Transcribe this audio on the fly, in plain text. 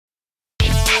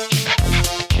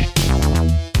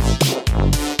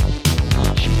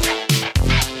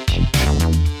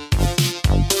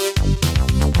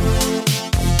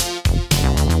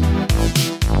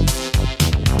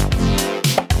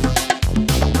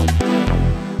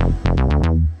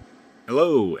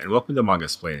Hello, and welcome to Manga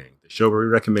Splaining, the show where we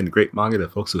recommend great manga to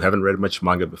folks who haven't read much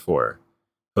manga before.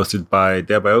 Hosted by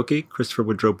Deb Aoki, Christopher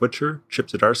Woodrow Butcher, Chip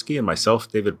Zdarsky, and myself,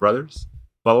 David Brothers.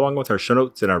 Follow along with our show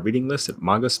notes and our reading list at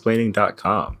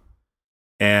mangasplaining.com.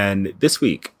 And this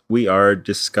week, we are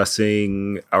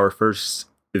discussing our first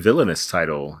Villainess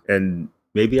title, and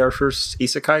maybe our first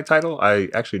Isekai title. I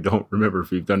actually don't remember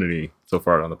if we've done any so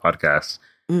far on the podcast.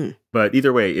 But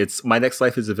either way, it's My Next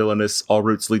Life is a Villainess, All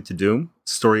Routes Lead to Doom,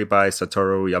 story by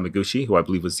Satoru Yamaguchi, who I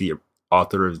believe was the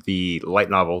author of the light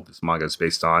novel this manga is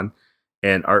based on,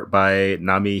 and art by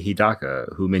Nami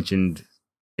Hidaka, who mentioned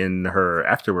in her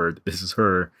afterward, this is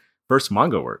her first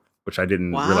manga work, which I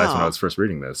didn't realize when I was first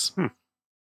reading this.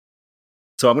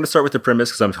 So I'm going to start with the premise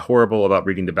because I'm horrible about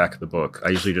reading the back of the book. I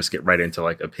usually just get right into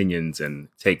like opinions and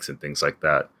takes and things like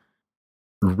that.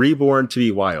 Reborn to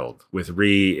be wild, with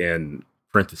re in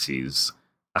parentheses.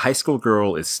 A high school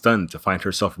girl is stunned to find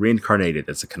herself reincarnated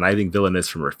as a conniving villainess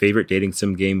from her favorite dating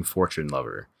sim game, Fortune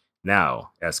Lover.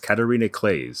 Now, as Katarina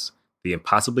Clays, the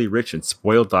impossibly rich and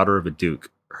spoiled daughter of a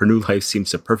duke, her new life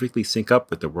seems to perfectly sync up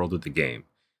with the world of the game.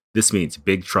 This means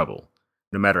big trouble.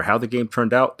 No matter how the game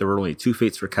turned out, there were only two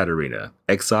fates for Katarina,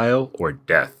 exile or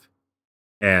death.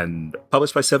 And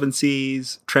published by Seven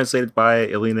Seas, translated by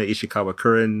Elena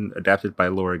Ishikawa-Kurin, adapted by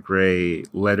Laura Gray,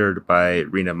 lettered by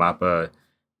Rina Mappa.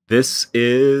 This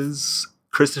is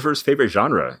Christopher's favorite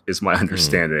genre, is my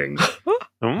understanding.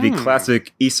 The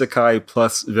classic isekai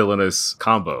plus villainous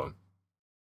combo.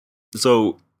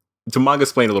 So, to manga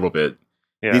explain a little bit,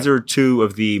 these are two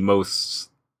of the most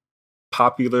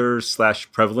popular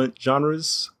 / prevalent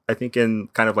genres, I think, in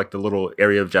kind of like the little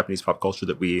area of Japanese pop culture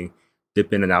that we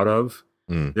dip in and out of.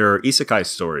 There are isekai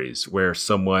stories where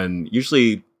someone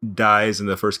usually dies in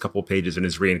the first couple pages and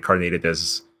is reincarnated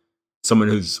as someone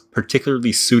who's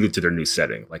particularly suited to their new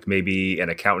setting. Like maybe an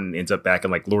accountant ends up back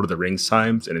in like Lord of the Rings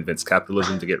times and invents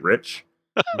capitalism to get rich,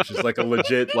 which is like a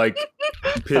legit like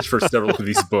pitch for several of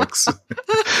these books.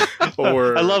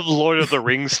 Or I love Lord of the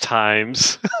Rings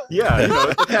times. Yeah, you know,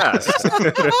 the past.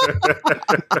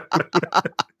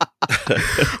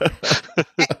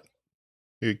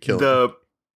 You're killing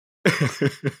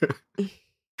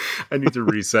I need to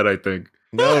reset, I think.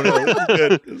 No, this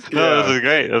is good. No, this is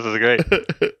great. This is great.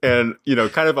 And, you know,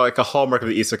 kind of like a hallmark of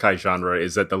the isekai genre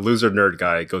is that the loser nerd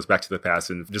guy goes back to the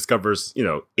past and discovers,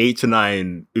 8 to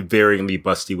 9 varyingly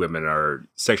busty women are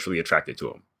sexually attracted to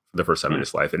him for the first time in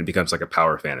his life, and it becomes like a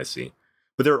power fantasy.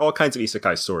 But there are all kinds of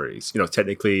isekai stories.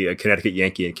 Technically, a Connecticut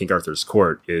Yankee in King Arthur's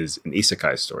Court is an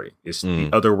isekai story. It's the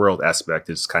otherworld aspect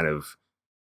is kind of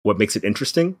what makes it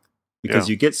interesting, because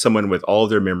you get someone with all of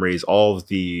their memories, all of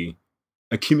the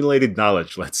accumulated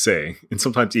knowledge, let's say, and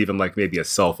sometimes even like maybe a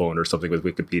cell phone or something with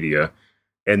Wikipedia,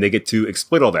 and they get to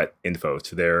exploit all that info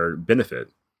to their benefit.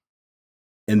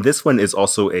 And this one is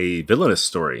also a villainous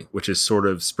story, which is sort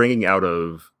of springing out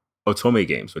of otome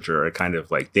games, which are a kind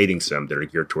of like dating sim that are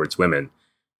geared towards women.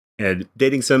 And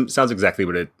dating sim sounds exactly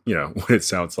what it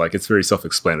sounds like. It's very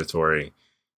self-explanatory,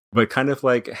 but kind of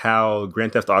like how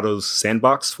Grand Theft Auto's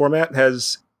sandbox format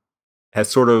has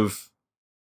sort of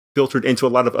filtered into a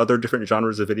lot of other different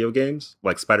genres of video games,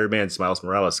 like Spider-Man's Miles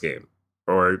Morales game,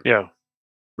 or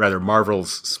rather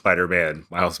Marvel's Spider-Man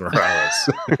Miles Morales.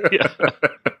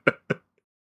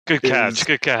 Good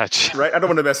catch. Right? I don't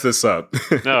want to mess this up.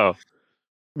 No.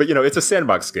 But, it's a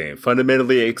sandbox game.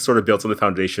 Fundamentally, it sort of built on the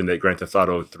foundation that Grand Theft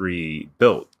Auto 3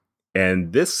 built.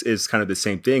 And this is kind of the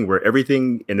same thing, where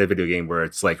everything in a video game where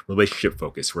it's like relationship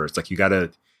focused, where it's like you got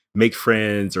to make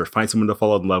friends or find someone to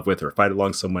fall in love with or fight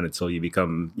along someone until you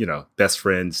become, best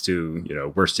friends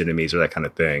to, worst enemies or that kind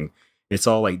of thing. It's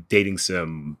all like dating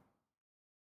sim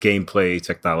gameplay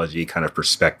technology kind of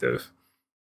perspective.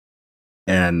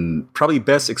 And probably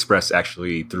best expressed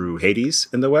actually through Hades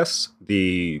in the West,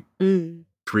 the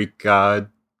Greek god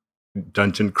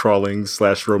dungeon crawling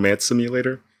 / romance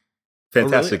simulator.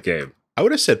 Fantastic game. I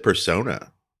would have said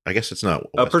Persona. I guess it's not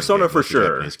a Persona for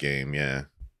sure. Japanese game, yeah.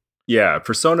 Yeah,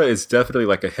 Persona is definitely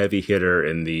like a heavy hitter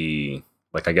in the,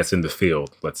 like, I guess in the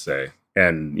field, let's say.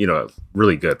 And,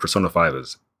 really good. Persona 5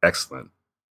 is excellent.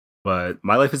 But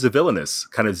My Life is a Villainess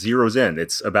kind of zeroes in.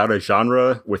 It's about a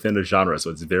genre within a genre,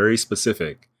 so it's very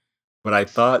specific. But I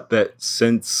thought that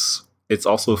since it's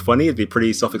also funny, it'd be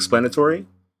pretty self-explanatory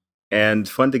and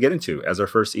fun to get into as our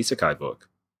first isekai book.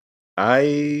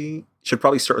 I should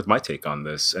probably start with my take on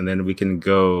this, and then we can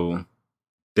go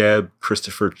Deb,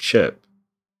 Christopher, Chip.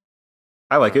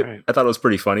 I like it. Right. I thought it was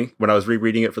pretty funny. When I was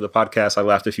rereading it for the podcast, I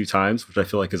laughed a few times, which I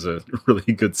feel like is a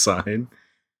really good sign.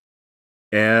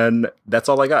 And that's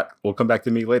all I got. We'll come back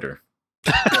to me later.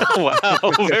 Wow,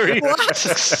 very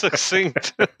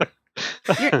succinct.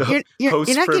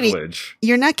 Host privilege.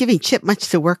 You're not giving Chip much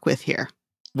to work with here.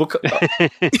 Well,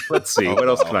 let's see. What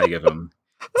else can I give him?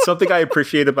 Something I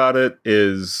appreciate about it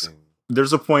is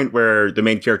there's a point where the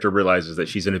main character realizes that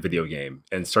she's in a video game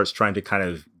and starts trying to kind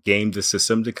of game the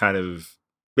system to kind of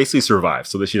basically survive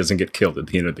so that she doesn't get killed at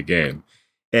the end of the game.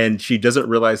 And she doesn't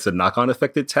realize the knock-on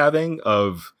effect it's having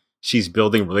of she's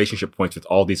building relationship points with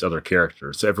all these other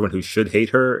characters. So everyone who should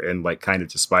hate her and like kind of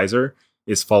despise her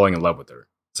is falling in love with her.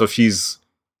 So she's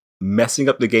messing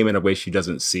up the game in a way she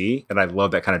doesn't see. And I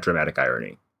love that kind of dramatic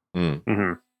irony.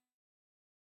 Mm-hmm.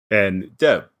 And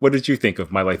Deb, what did you think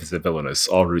of My Life as a Villainess?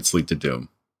 All Routes Lead to Doom.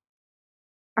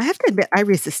 I have to admit, I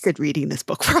resisted reading this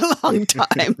book for a long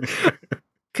time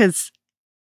because,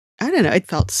 I don't know, it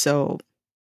felt so,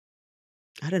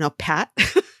 I don't know, pat.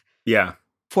 Yeah.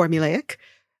 Formulaic.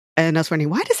 And I was wondering,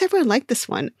 why does everyone like this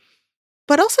one?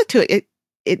 But also, too,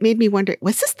 it made me wonder,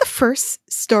 was this the first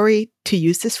story to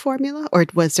use this formula, or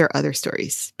was there other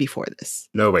stories before this?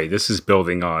 No way. This is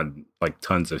building on like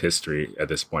tons of history at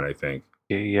this point, I think.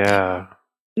 Yeah.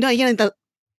 No, you know,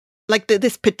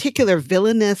 this particular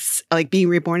villainess, like being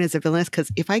reborn as a villainess,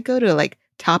 because if I go to like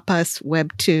Tapas,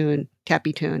 Webtoon,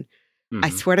 Tappytoon, I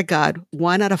swear to God,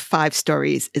 1 out of 5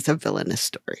 stories is a villainous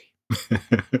story.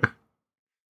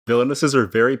 Villainesses are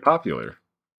very popular.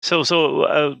 So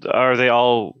are they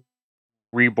all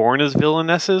reborn as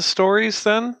villainesses stories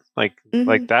then? Like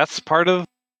that's part of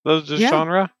the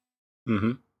genre?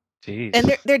 Mm-hmm. Jeez.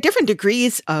 And there are different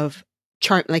degrees of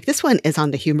charm. Like this one is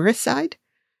on the humorous side.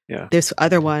 Yeah. This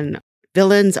other one,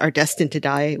 Villains Are Destined to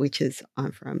Die, which is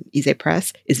from Ise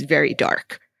Press, is very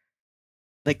dark.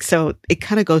 Like, so it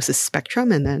kind of goes to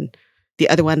spectrum. And then the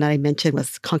other one that I mentioned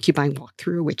was Concubine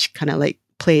Walkthrough, which kind of like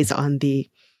plays on the,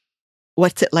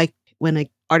 what's it like when an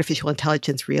artificial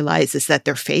intelligence realizes that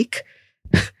they're fake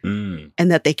and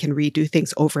that they can redo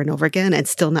things over and over again and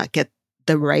still not get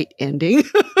the right ending.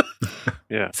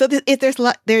 Yeah. So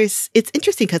it's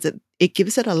interesting because it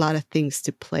gives it a lot of things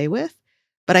to play with.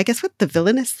 But I guess with the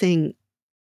villainous thing,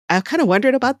 I kind of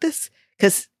wondered about this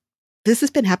because this has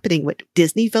been happening with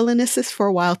Disney villainesses for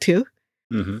a while too,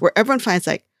 where everyone finds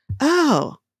like,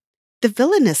 oh, the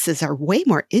villainesses are way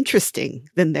more interesting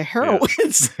than the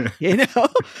heroines, you know,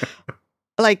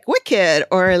 like Wicked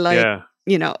or like,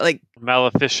 you know, like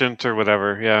Maleficent or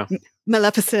whatever. Yeah.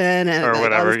 Maleficent or like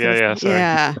whatever. Yeah. Sorry.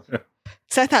 Yeah.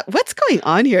 So I thought, what's going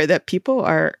on here that people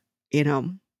are, you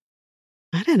know,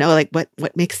 I don't know, like what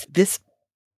makes this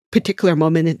particular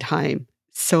moment in time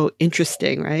so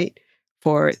interesting, right?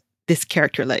 For this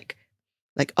character, like,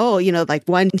 oh, you know, like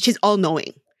one, she's all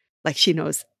knowing, like she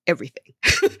knows everything.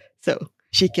 So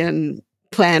she can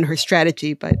plan her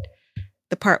strategy, but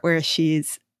the part where I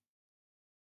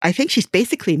think she's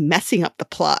basically messing up the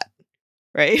plot,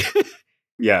 right?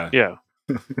 Yeah. Yeah.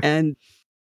 And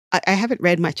I haven't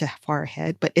read much far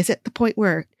ahead, but is it the point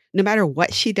where no matter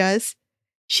what she does,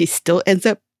 she still ends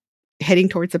up heading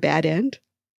towards a bad end?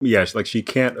 Yeah, like she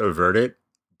can't avert it,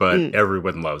 but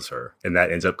everyone loves her. And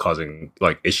that ends up causing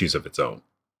like issues of its own.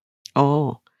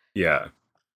 Oh. Yeah.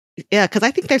 Yeah, because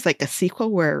I think there's like a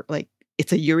sequel where like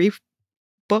it's a Yuri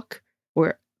book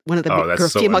where one of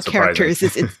the female characters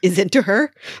is into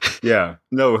her. Yeah.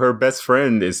 No, her best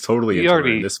friend is totally into her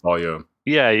in this volume.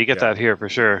 Yeah, you get that here for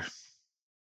sure.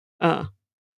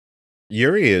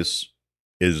 Yuri is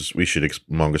we should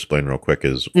manga explain real quick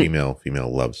is female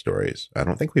love stories. I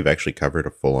don't think we've actually covered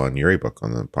a full on Yuri book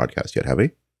on the podcast yet, have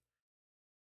we?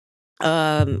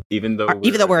 Even though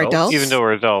we're adults? Even though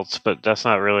we're adults, but that's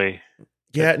not really.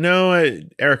 Yeah, no,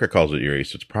 Erica calls it Yuri,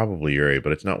 so it's probably Yuri,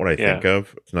 but it's not what I think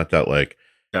of. It's not that like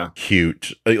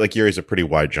cute. Like Yuri's a pretty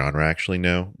wide genre actually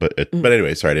now, but but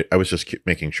anyway, sorry, I was just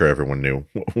making sure everyone knew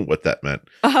what that meant.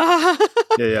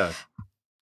 Yeah.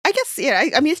 I guess,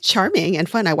 I mean, it's charming and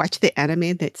fun. I watched the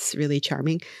anime that's really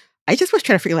charming. I just was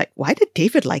trying to figure like, why did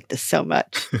David like this so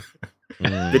much?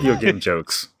 Video game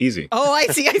jokes. Easy. Oh, I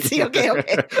see. Okay.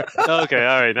 Okay,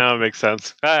 all right. Now it makes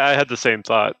sense. I had the same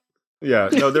thought. Yeah,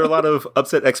 no, there are a lot of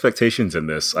upset expectations in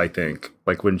this, I think.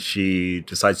 Like when she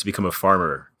decides to become a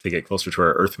farmer to get closer to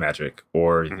her earth magic,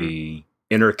 or the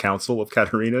inner council of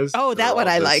Katarina's. Oh, that one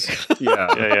I like. Yeah,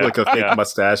 like a fake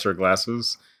mustache or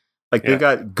glasses. Like they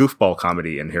got goofball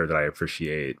comedy in here that I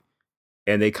appreciate.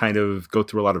 And they kind of go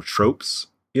through a lot of tropes,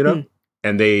 you know?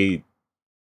 And they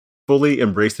fully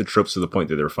embrace the tropes to the point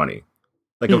that they're funny.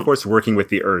 Like, of course, working with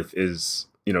the earth is,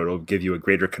 you know, it'll give you a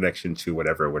greater connection to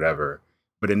whatever.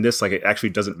 But in this, like, it actually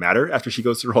doesn't matter after she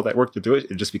goes through all that work to do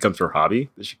it. It just becomes her hobby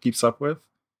that she keeps up with.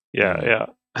 Yeah.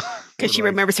 Because she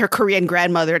remembers her Korean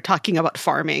grandmother talking about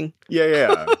farming.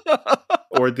 Yeah.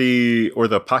 Or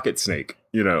the pocket snake,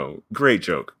 you know, great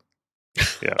joke.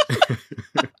 Yeah.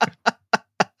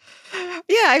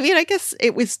 Yeah, I mean, I guess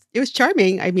it was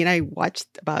charming. I mean, I watched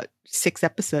about 6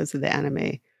 episodes of the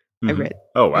anime I read.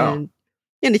 Oh, wow.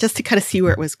 And just to kind of see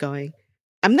where it was going.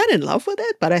 I'm not in love with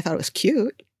it, but I thought it was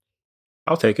cute.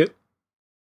 I'll take it.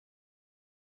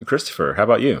 Christopher, how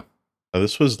about you?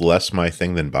 This was less my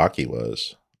thing than Baki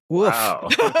was. Wow.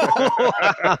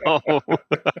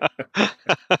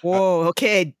 Whoa,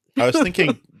 okay. I was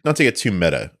thinking, not to get too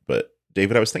meta, but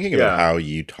David, I was thinking about how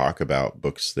you talk about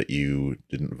books that you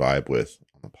didn't vibe with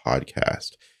on the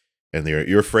podcast. And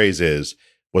your phrase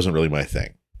wasn't really my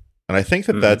thing. And I think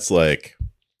that that's like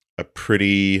a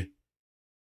pretty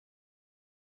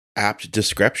apt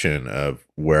description of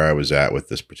where I was at with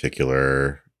this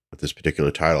particular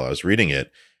title. I was reading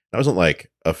it. I wasn't like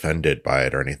offended by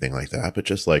it or anything like that, but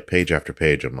just like page after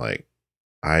page, I'm like,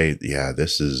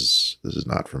 this is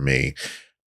not for me.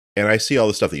 And I see all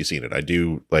the stuff that you see in it. I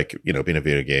do like, being a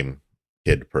video game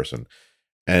kid person,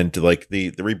 and like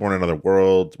the Reborn Another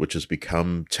World, which has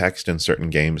become text in certain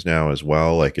games now as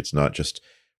well. Like it's not just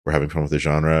we're having fun with the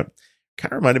genre.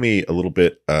 Kind of reminded me a little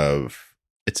bit of,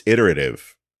 it's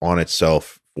iterative on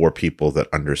itself for people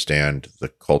that understand the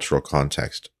cultural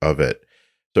context of it.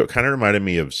 So it kind of reminded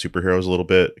me of superheroes a little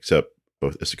bit, except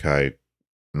both isekai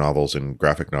novels and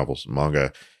graphic novels and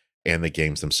manga and the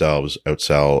games themselves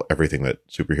outsell everything that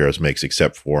superheroes makes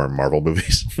except for Marvel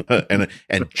movies and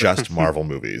just Marvel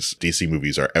movies. DC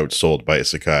movies are outsold by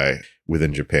isekai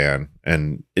within Japan.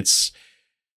 And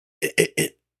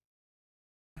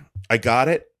I got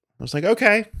it. I was like,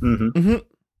 okay,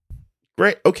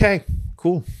 great. Okay,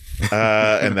 cool.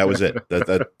 And that was it.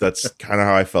 That's kind of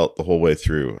how I felt the whole way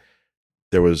through.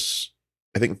 There was,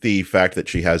 I think, the fact that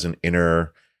she has an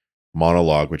inner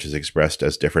monologue, which is expressed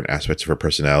as different aspects of her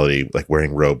personality, like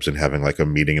wearing robes and having like a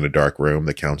meeting in a dark room,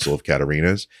 the Council of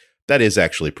Katarinas. That is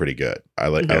actually pretty good. I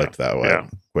liked that one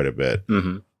quite a bit.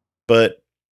 But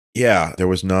yeah, there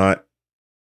was not.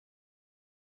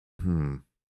 I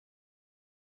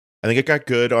think it got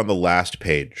good on the last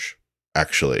page.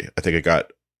 Actually, I think it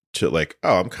got to like,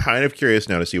 oh, I'm kind of curious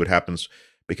now to see what happens,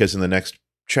 because in the next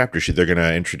chapter they're going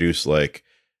to introduce like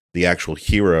the actual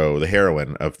hero, the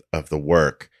heroine of the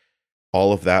work.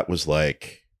 All of that was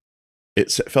like, it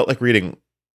felt like reading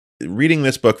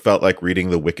this book felt like reading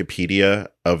the Wikipedia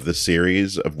of the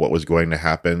series of what was going to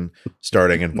happen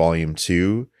starting in volume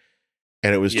 2.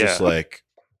 And it was just like,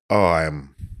 oh, I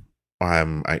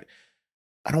don't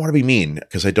want to be mean,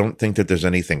 because I don't think that there's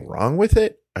anything wrong with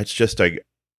it. It's just, I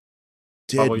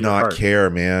did not care,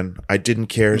 man. I didn't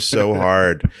care so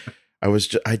hard.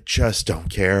 I just don't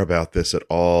care about this at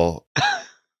all.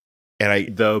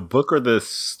 And the book or the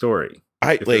story?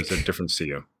 There's a difference to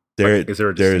you. Is there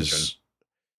a distinction?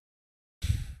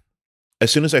 As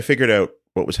soon as I figured out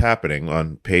what was happening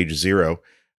on page 0,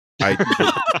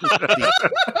 the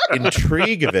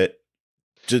intrigue of it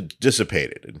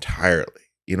dissipated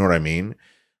entirely. You know what I mean?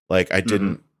 Like I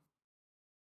didn't.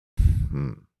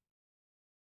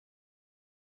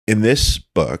 In this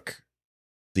book,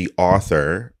 the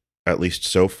author, at least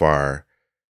so far,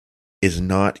 is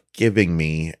not giving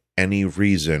me any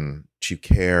reason to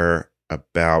care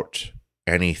about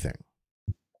anything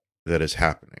that is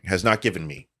happening. Has not given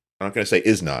me. I'm not going to say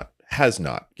has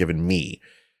not given me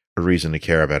a reason to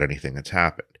care about anything that's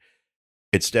happened.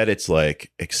 Instead, it's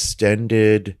like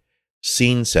extended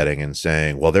scene setting and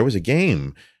saying, well, there was a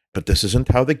game, but this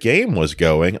isn't how the game was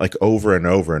going, like over and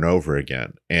over and over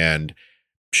again. And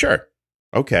sure,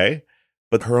 okay.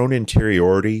 But her own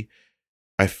interiority,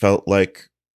 I felt like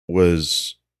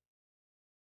was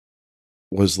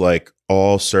like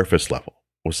all surface level.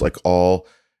 Was like all,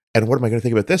 and what am I going to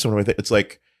think about this? And what am I think? It's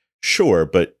like, sure,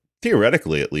 but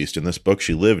theoretically, at least in this book,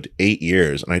 she lived 8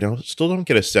 years, and I still don't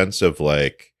get a sense of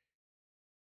like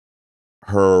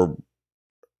her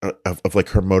of like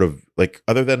her motive, like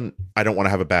other than I don't want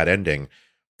to have a bad ending.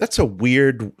 That's a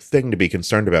weird thing to be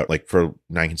concerned about, like for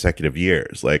 9 consecutive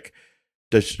years. Like,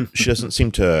 she doesn't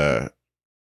seem to.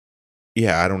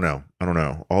 Yeah, I don't know.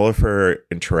 All of her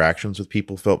interactions with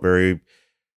people felt very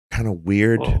kind of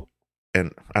weird,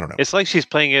 and I don't know. It's like she's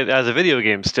playing it as a video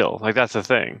game still. Like that's the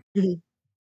thing.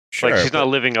 Sure, like she's not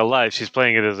living a life; she's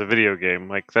playing it as a video game.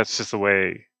 Like that's just the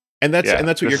way. And that's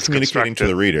what you're communicating to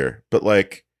the reader. But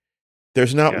like,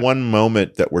 there's not one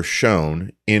moment that we're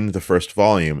shown in the first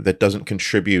volume that doesn't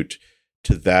contribute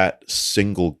to that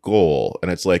single goal.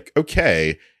 And it's like,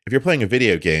 okay, if you're playing a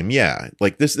video game,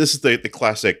 like this is the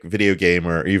classic video game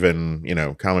or even,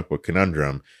 comic book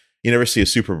conundrum. You never see a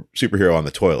superhero on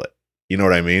the toilet. You know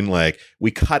what I mean? Like,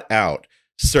 we cut out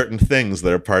certain things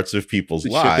that are parts of people's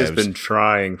lives. Ship has been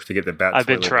trying to get the bat. I've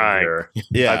been trying.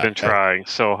 I've been trying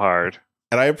so hard.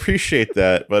 And I appreciate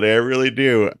that, but I really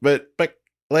do. But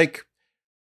like,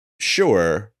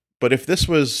 Sure, but if this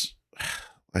was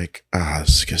like,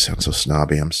 this is gonna sound so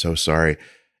snobby. I'm so sorry.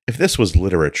 If this was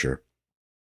literature,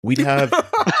 we'd have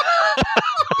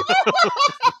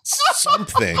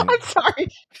something. I'm sorry.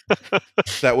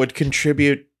 That would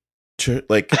contribute to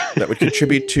like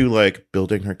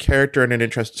building her character and an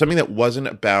interest. Something that wasn't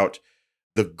about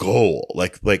the goal,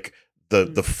 like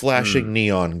the flashing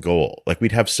neon goal. Like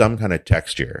we'd have some kind of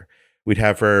texture. We'd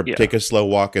have her take a slow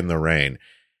walk in the rain,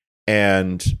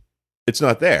 and it's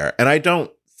not there. And I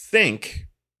don't think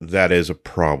that is a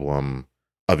problem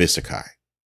of isekai.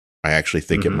 I actually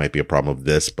think it might be a problem of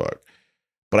this book,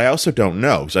 but I also don't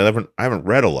know because I haven't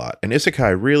read a lot. And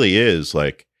isekai really is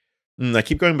like, I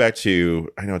keep going back to,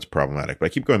 I know it's problematic, but I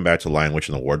keep going back to Lion, Witch,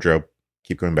 and the Wardrobe.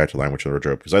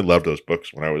 Because I loved those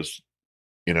books when I was,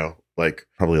 like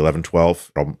probably 11,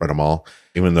 12. I'll read them all.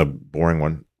 Even the boring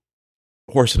one,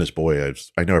 Horse and His Boy.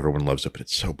 I know everyone loves it, but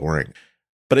it's so boring.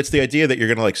 But it's the idea that you're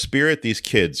going to like spirit these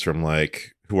kids from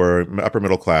like, who are upper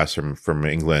middle class from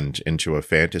England into a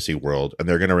fantasy world, and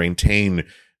they're going to maintain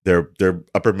their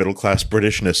upper middle class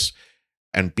Britishness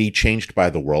and be changed by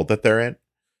the world that they're in.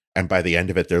 And by the end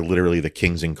of it, they're literally the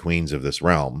kings and queens of this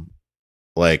realm.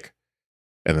 Like,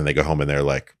 and then they go home and they're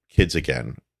like kids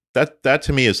again. That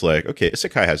to me is like, okay,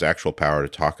 isekai has actual power to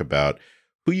talk about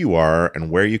who you are and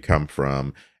where you come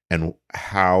from and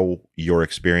how your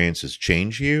experiences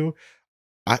change you.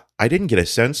 I didn't get a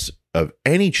sense of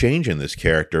any change in this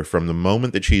character from the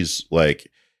moment that she's like,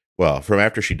 well, from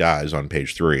after she dies on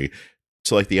page 3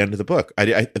 to like the end of the book.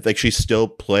 I think she's still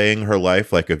playing her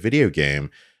life like a video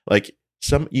game. Like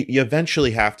you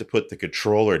eventually have to put the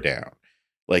controller down.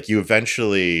 Like you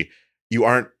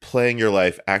aren't playing your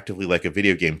life actively like a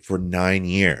video game for 9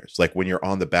 years. Like when you're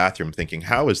on the bathroom thinking,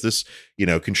 how is this,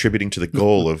 contributing to the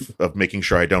goal of making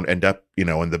sure I don't end up,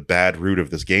 in the bad route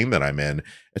of this game that I'm in.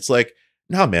 It's like,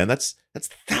 no, man, that's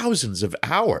thousands of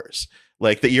hours.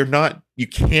 Like that you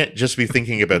can't just be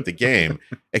thinking about the game,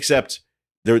 except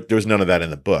there was none of that in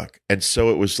the book. And so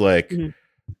it was like,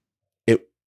 it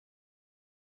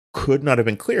could not have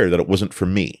been clear that it wasn't for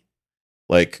me.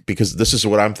 Like, because this is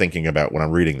what I'm thinking about when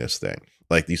I'm reading this thing.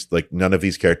 Like none of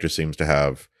these characters seems to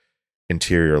have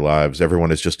interior lives.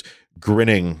 Everyone is just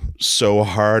grinning so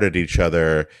hard at each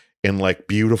other in like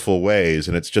beautiful ways.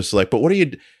 And it's just like, but what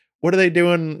are they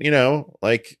doing?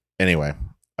 Like, anyway,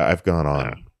 I've gone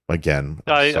on again.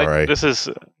 Sorry.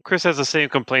 Chris has the same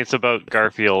complaints about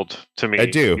Garfield to me. I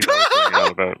do.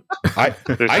 I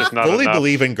fully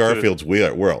believe in Garfield's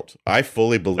world. I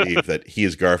fully believe that he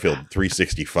is Garfield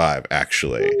 365,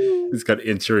 actually. He's got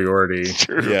interiority.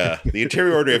 Yeah. The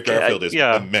interiority of Garfield is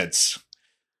immense.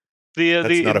 The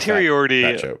interiority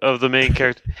of the main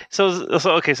character. So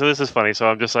this is funny. So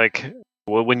I'm just like,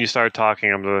 when you start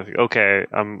talking, I'm like, okay,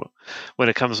 when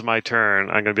it comes to my turn,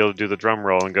 I'm going to be able to do the drum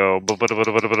roll and go,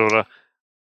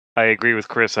 I agree with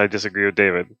Chris. I disagree with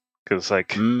David. Because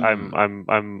like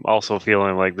I'm also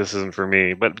feeling like this isn't for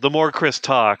me. But the more Chris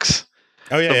talks,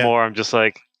 the more I'm just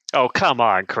like, oh, come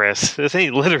on, Chris. This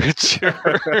ain't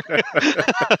literature.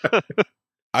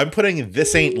 I'm putting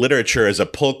 "this ain't literature" as a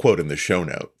pull quote in the show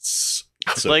notes.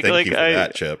 So thank you for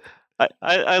that, Chip.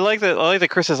 I like that. I like that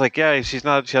Chris is like, yeah, she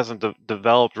hasn't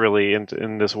developed really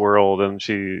in this world, and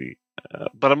she.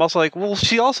 But I'm also like, well,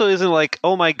 she also isn't like,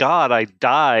 oh my God, I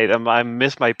died. I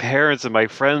miss my parents and my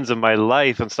friends and my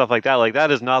life and stuff like that. Like that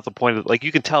is not the point of. Like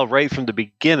you can tell right from the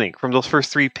beginning, from those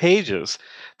first 3 pages,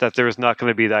 that there is not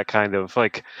going to be that kind of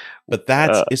like. But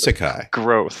that's isekai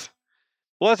growth.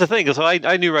 Well, that's the thing. So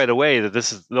I knew right away that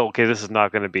this is okay. This is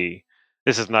not going to be.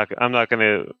 This is not. I'm not going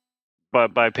to.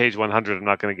 But by page 100, I'm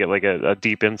not going to get like a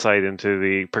deep insight into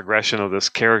the progression of this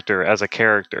character as a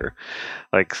character.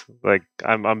 Like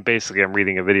I'm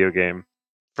reading a video game.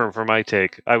 For my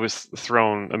take, I was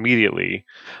thrown immediately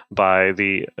by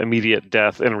the immediate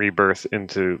death and rebirth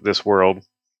into this world.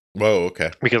 Whoa,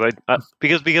 okay. Because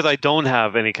I don't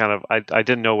have any kind of I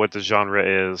didn't know what the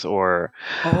genre is so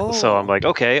I'm like,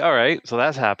 okay, all right, so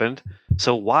that's happened.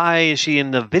 So why is she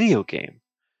in the video game?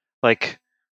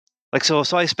 So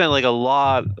I spent like a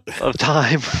lot of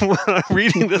time when I'm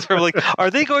reading this. Where I'm like,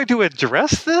 are they going to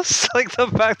address this? Like the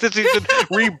fact that she's been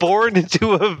reborn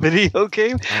into a video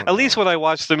game? At least when I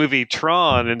watched the movie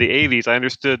Tron in the 80s, I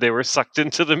understood they were sucked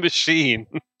into the machine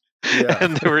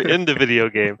and they were in the video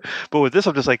game. But with this,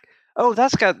 I'm just like, oh,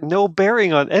 that's got no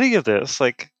bearing on any of this.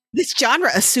 Like this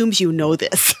genre assumes you know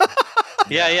this.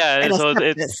 Yeah. And so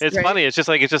it's funny.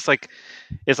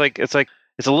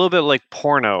 It's a little bit like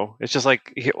porno. It's just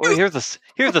like here's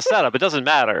the setup. It doesn't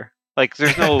matter. Like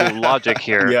there's no logic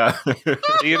here. Yeah.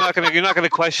 You're not gonna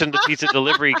question the pizza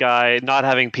delivery guy not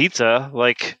having pizza.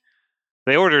 Like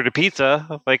they ordered a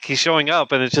pizza. Like, he's showing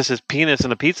up, and it's just his penis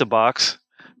in a pizza box,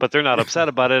 but they're not upset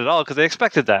about it at all because they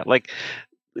expected that. Like,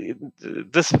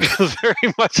 this feels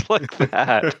very much like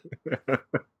that.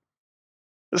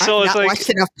 So I've it's not like, watched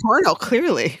enough porno,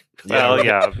 clearly. well,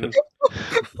 yeah.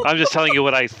 I'm just telling you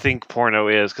what I think porno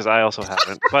is because I also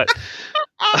haven't. But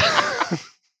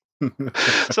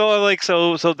so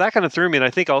that kind of threw me, and I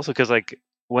think also because like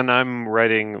when I'm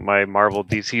writing my Marvel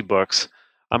DC books,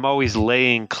 I'm always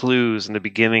laying clues in the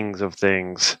beginnings of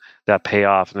things that pay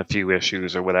off in a few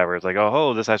issues or whatever. It's like,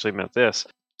 oh, this actually meant this.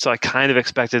 So I kind of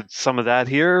expected some of that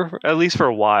here, at least for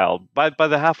a while. By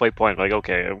the halfway point, like,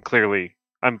 okay,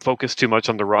 I'm focused too much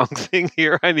on the wrong thing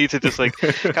here. I need to just like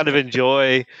kind of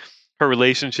enjoy her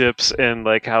relationships and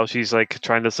like how she's like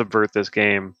trying to subvert this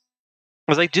game.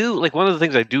 Because I do like one of the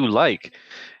things I do like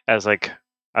as like,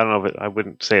 I don't know if I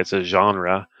wouldn't say it's a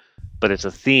genre, but it's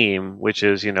a theme, which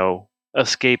is,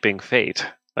 escaping fate.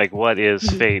 Like, what is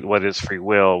fate? What is free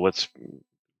will? What's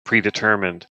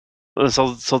predetermined?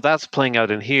 So that's playing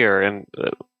out in here. And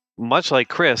much like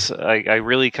Chris, I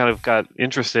really kind of got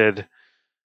interested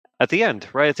at the end,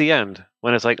 right at the end,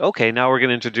 when it's like, okay, now we're going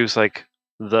to introduce like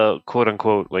the quote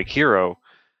unquote like hero.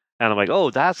 And I'm like,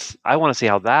 oh, I want to see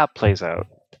how that plays out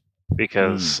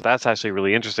because that's actually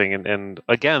really interesting. And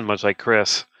again, much like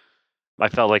Chris, I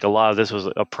felt like a lot of this was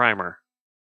a primer.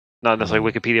 Not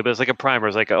necessarily Wikipedia, but it's like a primer.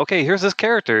 It's like, okay, here's this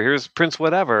character, here's Prince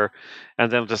whatever,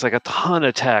 and then just like a ton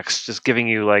of text just giving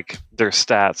you like their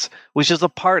stats, which is the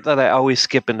part that I always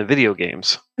skip in the video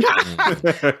games.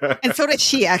 And so did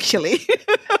she, actually.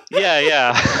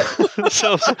 Yeah.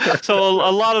 So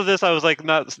a lot of this I was like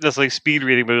not necessarily speed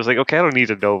reading, but it was like, okay, I don't need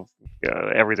to know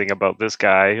everything about this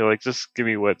guy. Like, just give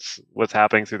me what's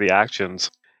happening through the actions.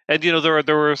 And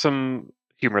there were some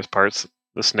humorous parts,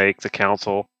 the snake, the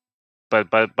council. But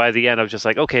by the end, I was just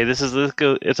like, okay,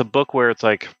 it's a book where it's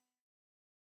like,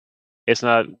 it's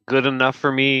not good enough for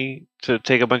me to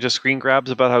take a bunch of screen grabs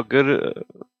about how good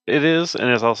it is, and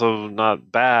it's also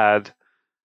not bad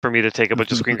for me to take a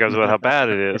bunch of screen grabs about how bad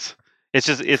it is. It's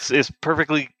just it's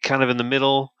perfectly kind of in the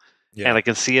middle, and I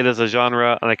can see it as a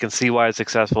genre, and I can see why it's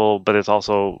successful. But it's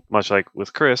also much like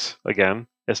with Chris again,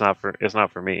 it's not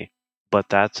for me. But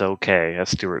that's okay,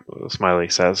 as Stuart Smiley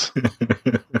says.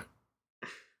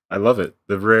 I love it.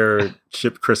 The rare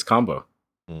Chip Chris combo.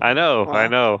 I know. Wow. I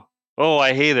know. Oh,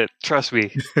 I hate it. Trust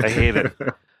me. I hate it.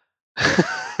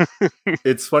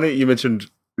 It's funny you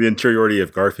mentioned the interiority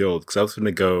of Garfield, because I was going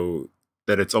to go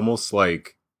that it's almost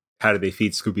like, how do they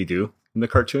feed Scooby-Doo in the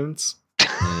cartoons?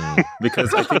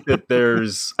 Because I think that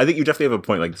I think you definitely have a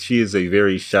point. Like, she is a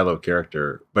very shallow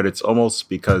character, but it's almost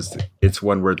because it's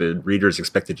one where the reader is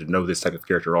expected to know this type of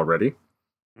character already.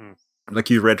 Like,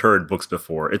 you read her in books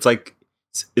before. It's like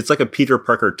a Peter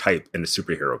Parker type in a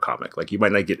superhero comic. Like, you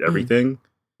might not get everything.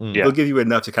 They'll give you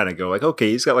enough to kind of go like,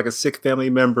 okay, he's got like a sick family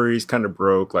member. He's kind of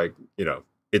broke. Like,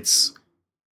 it's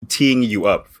teeing you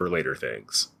up for later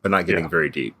things, but not getting very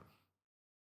deep.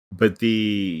 But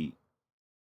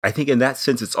I think in that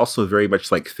sense, it's also very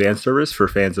much like fan service for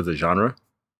fans of the genre,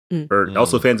 or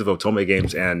also fans of Otome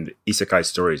games and isekai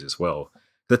stories as well.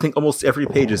 I think almost every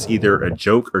page is either a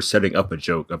joke or setting up a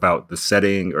joke about the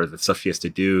setting or the stuff she has to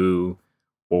do,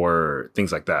 or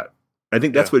things like that. I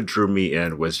think that's what drew me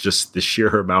in, was just the sheer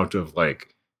amount of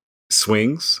like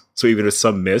swings. So even if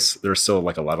some miss, there's still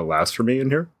like a lot of laughs for me in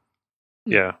here.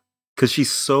 Yeah. Because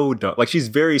she's so dumb. Like, she's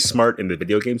very smart in the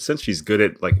video game sense. She's good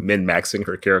at like min-maxing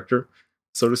her character,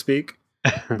 so to speak.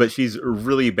 But she's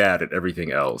really bad at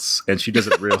everything else. And she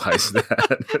doesn't realize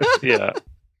that. Yeah.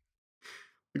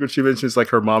 Like, when she mentions like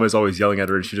her mom is always yelling at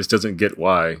her and she just doesn't get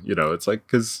why. It's like,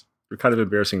 because you're kind of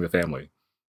embarrassing the family.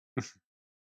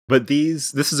 But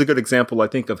this is a good example, I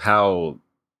think, of how,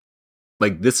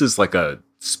 like, this is like a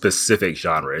specific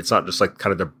genre. It's not just like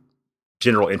kind of the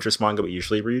general interest manga we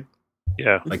usually read.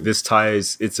 Yeah. Like,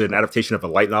 it's an adaptation of a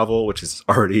light novel, which is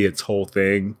already its whole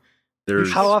thing.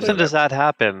 How often does that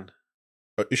happen?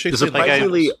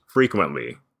 Surprisingly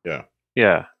frequently. Yeah.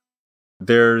 Yeah.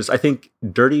 There's, I think,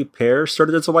 Dirty Pair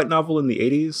started as a light novel in the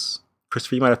 80s.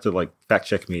 Christopher, you might have to like fact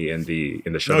check me in the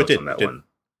show notes on that one.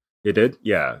 It did?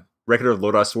 Yeah. Record of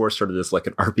Lodoss War started as like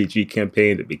an RPG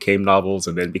campaign that became novels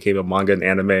and then became a manga and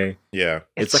anime. Yeah.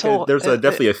 It's like there's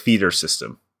definitely a feeder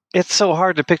system. It's so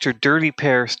hard to picture Dirty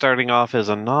Pair starting off as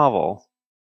a novel.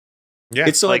 Yeah.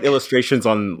 It's still like illustrations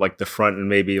on like the front and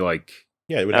maybe like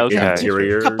it would have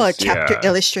interiors. A couple of chapter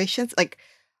illustrations. Like,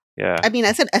 I mean,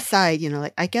 as an aside,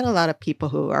 like, I get a lot of people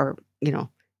who are,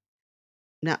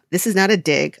 this is not a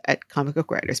dig at comic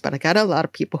book writers, but I got a lot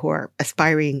of people who are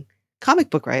aspiring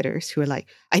comic book writers who are like,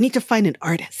 I need to find an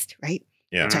artist, right?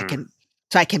 Yeah.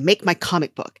 So I can make my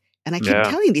comic book. And I keep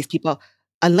telling these people,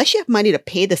 unless you have money to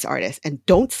pay this artist, and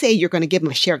don't say you're going to give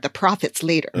them a share of the profits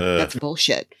later. That's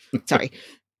bullshit. Sorry.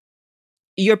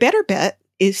 Your better bet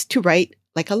is to write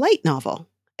like a light novel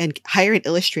and hire an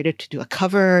illustrator to do a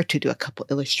cover, to do a couple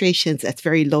illustrations. That's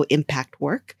very low impact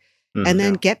work. And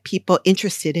then get people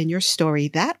interested in your story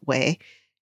that way,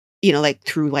 you know, like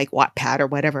through like Wattpad or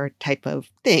whatever type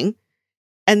of thing.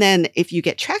 And then if you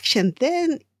get traction,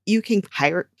 then you can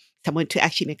hire someone to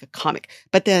actually make a comic.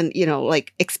 But then, you know,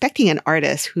 like expecting an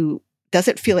artist who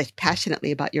doesn't feel as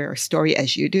passionately about your story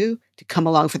as you do to come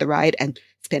along for the ride and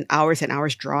spend hours and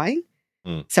hours drawing.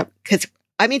 So, because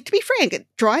I mean, to be frank,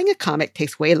 drawing a comic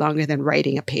takes way longer than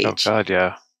writing a page. Oh God,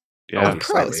 yeah. Of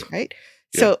prose, right?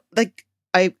 Yeah. So, like,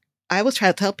 I always try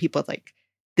to tell people, like,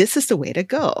 this is the way to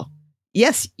go.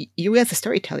 Yes, you as a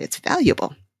storyteller, it's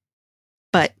valuable,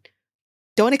 but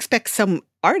don't expect some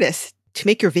artist to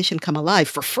make your vision come alive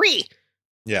for free.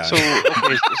 Yeah. So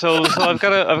okay, so I've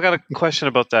got a question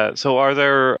about that. So are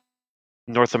there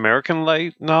North American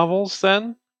light novels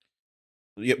then?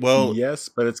 Yeah, well, yes,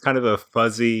 but it's kind of a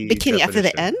fuzzy Bikini definition. After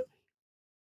the End?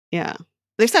 Yeah.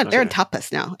 They're on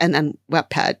Tapas now and then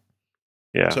Wattpad.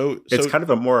 Yeah. So it's kind of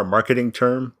a marketing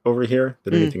term over here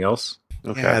than anything else.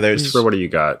 Okay. Yeah, there's what do you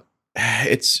got?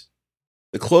 It's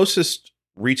the closest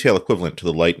retail equivalent to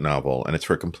the light novel, and it's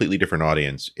for a completely different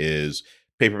audience, is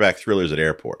paperback thrillers at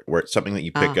airport, where it's something that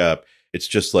you pick up. It's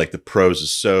just like the prose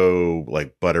is so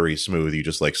like buttery smooth. You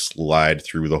just like slide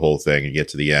through the whole thing and get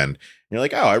to the end. And you're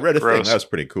like, oh, I read a thing. That was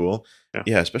pretty cool.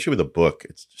 Yeah, especially with a book.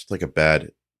 It's just like a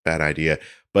bad idea.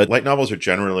 But light novels are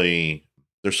generally,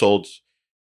 they're sold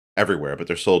everywhere, but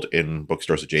they're sold in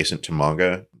bookstores adjacent to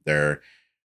manga. They're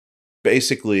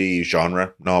basically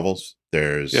genre novels.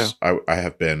 I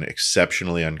have been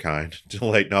exceptionally unkind to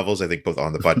light novels, I think both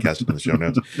on the podcast and in the show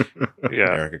notes.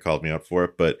 Erica called me out for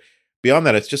it. But beyond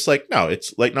that, it's just like, no,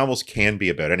 it's light novels can be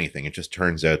about anything. It just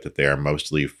turns out that they're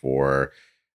mostly what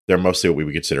we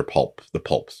would consider the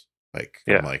pulps, like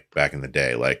from like back in the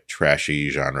day, like trashy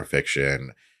genre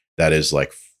fiction. That is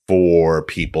like for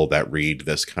people that read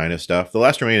this kind of stuff. The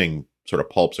last remaining sort of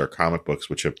pulps are comic books,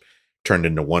 which have turned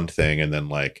into one thing, and then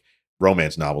like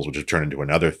romance novels, which have turned into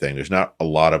another thing. There's not a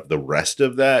lot of the rest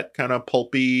of that kind of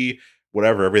pulpy,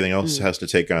 whatever. Everything else has to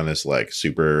take on this like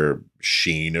super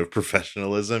sheen of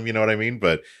professionalism. You know what I mean?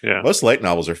 But most light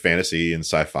novels are fantasy and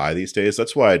sci-fi these days.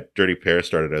 That's why Dirty Pair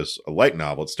started as a light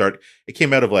novel. It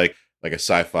came out of like a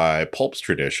sci-fi pulps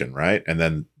tradition, right? And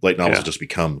then light novels have just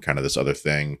become kind of this other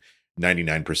thing.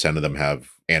 99% of them have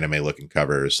anime looking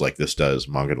covers, like this does,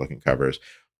 manga looking covers.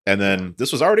 And then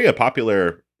this was already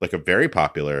a very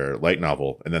popular light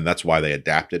novel. And then that's why they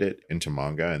adapted it into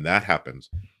manga. And that happens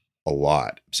a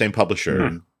lot. Same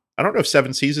publisher. I don't know if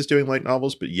Seven Seas is doing light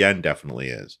novels, but Yen definitely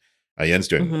is. Yen's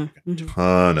doing a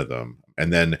ton of them.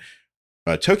 And then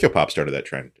Tokyo Pop started that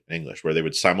trend in English, where they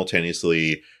would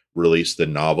simultaneously release the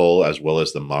novel as well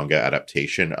as the manga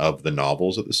adaptation of the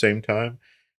novels at the same time.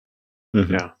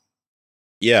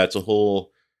 Yeah, it's a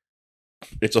whole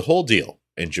deal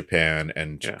in Japan.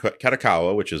 And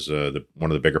Katakawa, which is one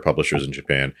of the bigger publishers in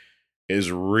Japan,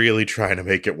 is really trying to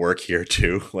make it work here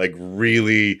too. Like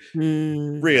really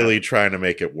trying to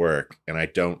make it work. And I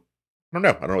don't know.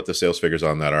 I don't know what the sales figures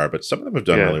on that are, but some of them have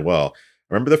done really well.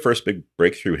 I remember the first big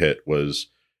breakthrough hit was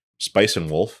Spice and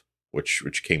Wolf,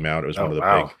 which came out. It was one of the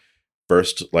big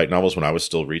first light novels when I was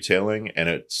still retailing. And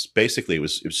it's basically, it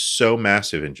was so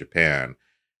massive in Japan.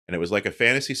 And it was like a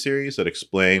fantasy series that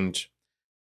explained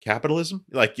capitalism.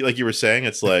 Like you were saying,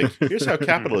 it's like, here's how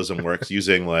capitalism works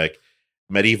using like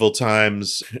medieval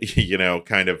times, you know,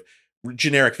 kind of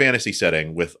generic fantasy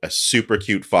setting with a super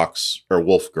cute fox or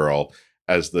wolf girl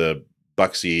as the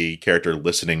buxy character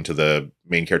listening to the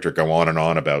main character go on and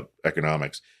on about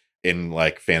economics in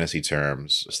like fantasy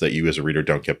terms so that you as a reader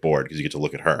don't get bored because you get to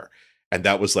look at her. And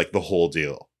that was like the whole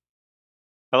deal.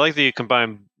 I like that you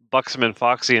combine Buxom and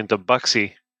Foxy into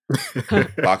Buxy.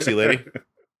 Boxy lady?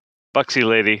 Buxy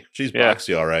lady. She's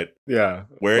boxy, all right. Yeah.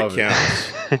 Where it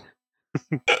counts.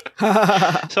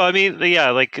 So I mean,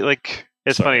 like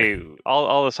it's funny.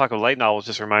 All this talk of light novels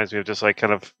just reminds me of just like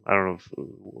kind of, I don't know,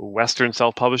 Western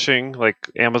self-publishing, like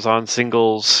Amazon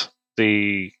singles,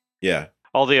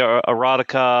 all the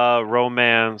erotica,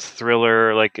 romance,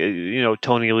 thriller, like, you know,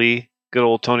 Tony Lee, good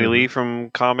old Tony Lee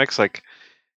from comics. Like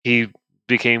he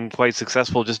became quite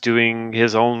successful just doing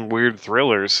his own weird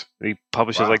thrillers. He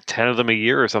publishes like 10 of them a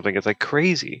year or something. It's like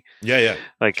crazy. Yeah.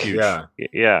 Like huge.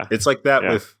 Yeah. It's like that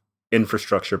with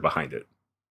infrastructure behind it.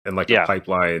 And like a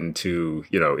pipeline to,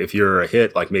 you know, if you're a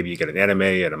hit, like maybe you get an anime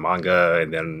and a manga,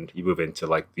 and then you move into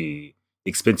like the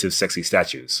expensive, sexy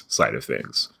statues side of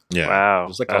things. Yeah. Wow.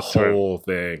 There's like a whole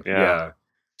thing. Yeah.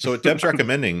 So what Deb's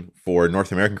recommending for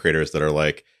North American creators that are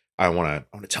like, I want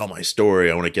to tell my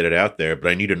story, I want to get it out there, but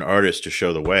I need an artist to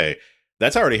show the way.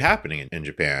 That's already happening in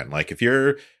Japan. Like if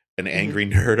you're an angry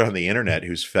nerd on the internet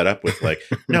who's fed up with like,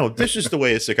 no, this is the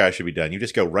way isekai should be done. You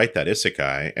just go write that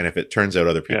isekai, and if it turns out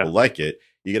other people like it,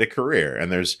 you get a career.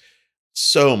 And there's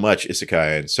so much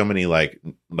isekai and so many like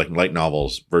light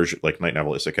novels light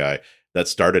novel isekai that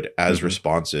started as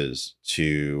responses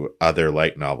to other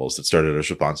light novels, that started as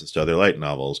responses to other light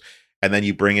novels. And then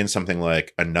you bring in something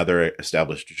like another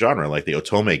established genre, like the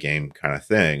otome game kind of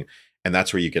thing. And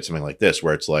that's where you get something like this,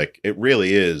 where it's like, it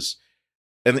really is.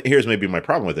 And here's maybe my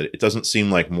problem with it. It doesn't seem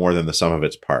like more than the sum of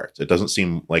its parts. It doesn't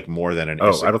seem like more than an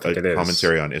I don't think it is.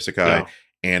 Commentary on isekai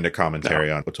and a commentary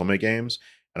on otome games.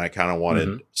 And I kind of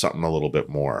wanted something a little bit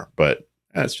more, but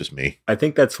that's just me. I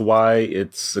think that's why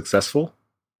it's successful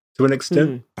to an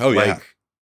extent. Oh, yeah. Like,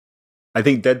 I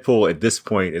think Deadpool at this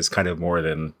point is kind of more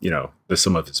than, the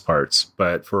sum of its parts.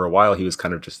 But for a while, he was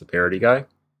kind of just a parody guy.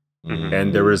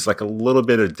 And there was like a little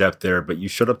bit of depth there, but you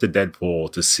showed up to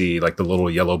Deadpool to see like the little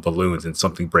yellow balloons and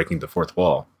something breaking the fourth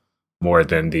wall more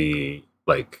than the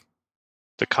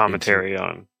commentary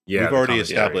on. Yeah, we've already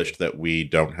established that we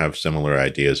don't have similar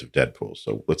ideas of Deadpool,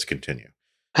 so let's continue.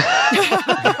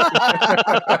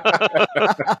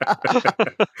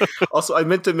 Also, I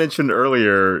meant to mention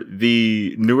earlier,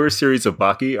 the newer series of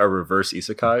Baki are reverse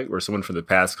isekai, where someone from the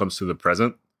past comes to the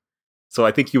present. So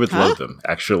I think you would love them,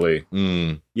 actually.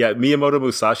 Yeah, Miyamoto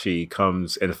Musashi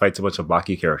comes and fights a bunch of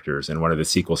Baki characters in one of the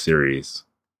sequel series.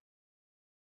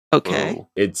 Okay. Oh.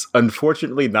 It's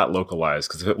unfortunately not localized,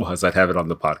 because if it was, I'd have it on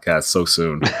the podcast so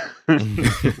soon.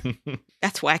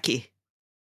 That's wacky.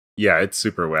 Yeah, it's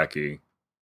super wacky.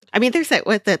 I mean, there's that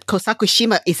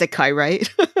Kosakushima isekai, right?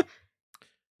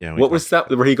 Yeah. What was that?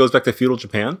 Where he goes back to feudal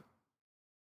Japan?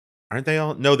 Aren't they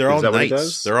all? No, they're all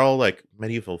knights. They're all like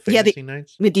medieval fantasy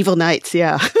knights. Medieval knights,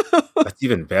 yeah. That's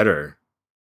even better.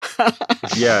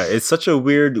 Yeah, it's such a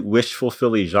weird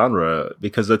wish-fulfilling genre,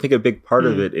 because I think a big part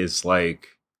of it is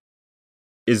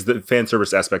the fan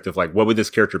service aspect of like, what would this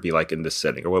character be like in this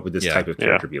setting? Or what would this type of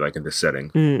character be like in this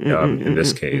setting? In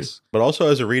this case. But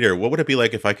also as a reader, what would it be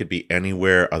like if I could be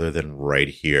anywhere other than right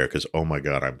here? Because, oh my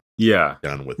God, I'm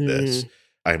done with this.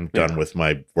 I'm done with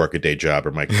my workaday job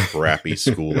or my crappy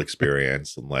school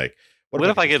experience. And like, what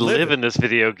if I could live in this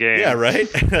video game? Yeah, right?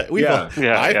 I've that's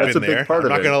been a there. big part I'm of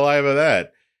not going to lie about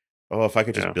that. Oh, if I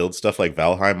could just build stuff like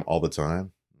Valheim all the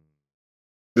time.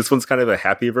 This one's kind of a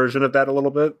happy version of that a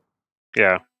little bit.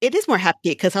 Yeah. It is more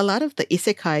happy because a lot of the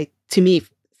isekai, to me,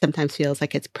 sometimes feels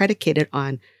like it's predicated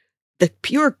on the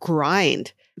pure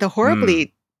grind, the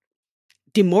horribly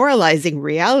demoralizing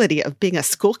reality of being a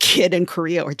school kid in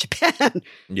Korea or Japan.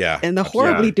 Yeah. And the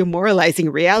horribly demoralizing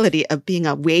reality of being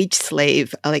a wage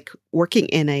slave, like working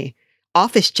in a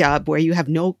office job where you have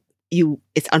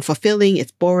it's unfulfilling,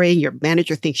 it's boring, your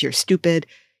manager thinks you're stupid,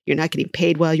 you're not getting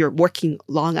paid well, you're working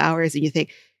long hours, and you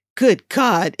think, good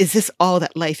God, is this all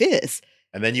that life is?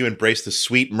 And then you embrace the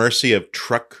sweet mercy of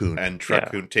Truck-kun, and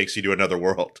Truck-kun takes you to another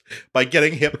world by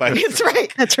getting hit by... That's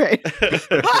right.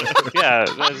 Yeah,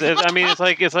 I mean, it's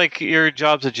like your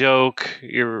job's a joke,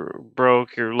 you're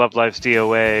broke, your love life's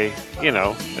DOA,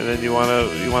 and then you want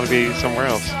to be somewhere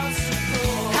else.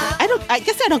 I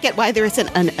guess I don't get why there isn't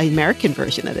an American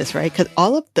version of this, right? Because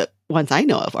all of the ones I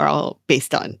know of are all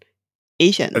based on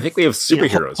Asian. I think we have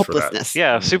superheroes for that.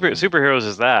 Yeah, superheroes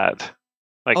is that.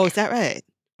 Like, is that right?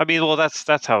 I mean, well, that's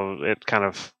how it kind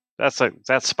of that's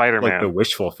Spider-Man. Like the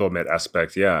wish fulfillment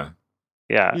aspect, yeah.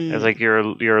 Yeah, it's like you're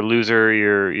a loser.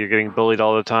 You're getting bullied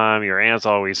all the time. Your aunt's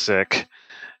always sick,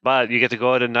 but you get to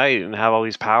go out at night and have all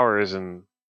these powers, and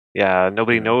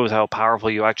nobody knows how powerful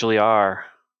you actually are.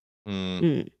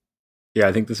 Yeah,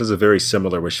 I think this is a very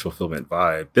similar wish fulfillment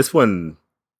vibe. This one,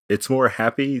 it's more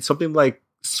happy. Something like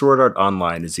Sword Art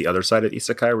Online is the other side of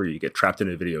isekai, where you get trapped in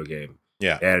a video game.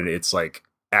 Yeah, and it's like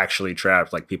actually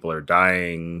trapped, like people are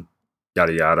dying,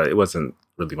 yada yada. It wasn't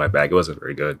really my bag. It wasn't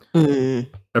very good.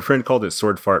 A friend called it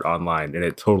Sword Fart Online, and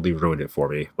it totally ruined it for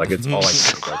me. Like, it's all I can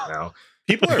think of now.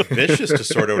 People are vicious to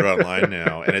Sword Art Online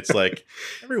now, and it's like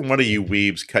every one of you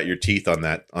weebs cut your teeth on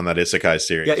that isekai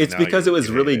series. Yeah, it's because it was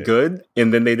really good,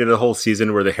 and then they did a whole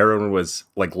season where the heroine was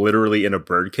like literally in a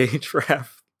bird cage for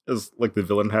half, as like the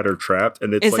villain had her trapped,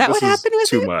 and it's is like, that this what happened with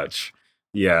too it? much.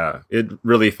 Yeah, it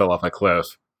really fell off a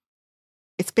cliff.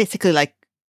 It's basically like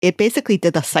it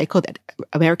did the cycle that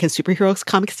American superheroes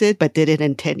comics did, but did it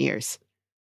in 10 years.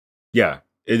 Yeah,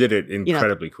 it did it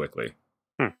incredibly quickly.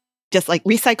 Just like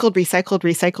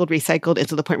recycled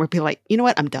into the point where people are like, you know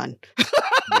what, I'm done.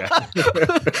 Yeah.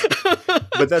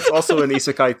 But that's also an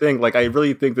isekai thing. Like, I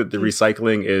really think that the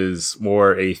recycling is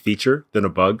more a feature than a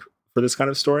bug for this kind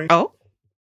of story. Oh,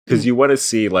 because you want to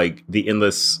see like the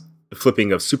endless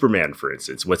flipping of Superman, for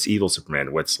instance. What's evil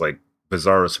Superman? What's like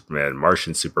Bizarro Superman,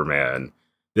 Martian Superman?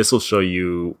 This will show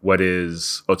you what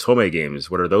is otome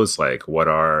games. What are those like? What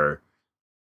are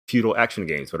feudal action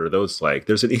games? What are those like?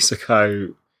 There's an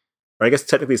isekai, or I guess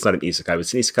technically it's not an isekai, but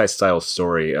it's an isekai style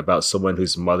story about someone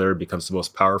whose mother becomes the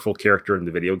most powerful character in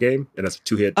the video game and has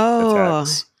 2-hit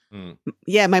attacks.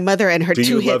 Yeah, my mother and her 2-hit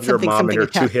something. Do you love your mom and her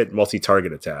 2-hit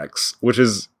multi-target attacks, which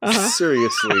is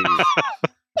seriously,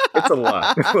 it's a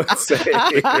lot. Let's say.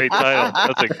 Great title.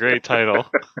 That's a great title.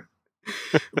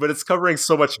 But it's covering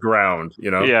so much ground,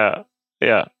 you know. Yeah,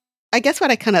 yeah. I guess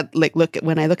what I kind of like look at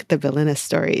when I look at the Villainess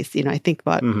stories, you know, I think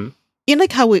about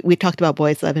like how we talked about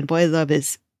boys' love, and boys' love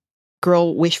is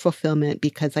girl wish fulfillment,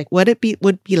 because like what it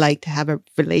would be like to have a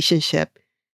relationship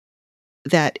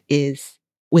that is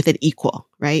with an equal,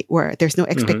 right? Where there's no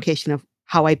expectation of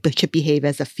how I should behave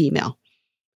as a female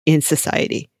in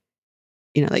society.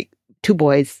 You know, like 2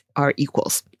 boys are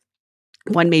equals.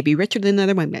 One may be richer than the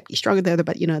other, one might be stronger than the other,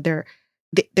 but you know, they're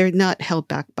not held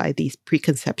back by these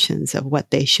preconceptions of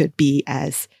what they should be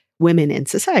as women in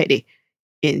society,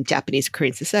 in Japanese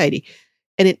Korean society.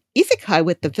 And in isekai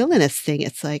with the Villainess thing,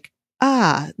 it's like,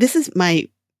 this is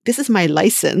my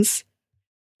license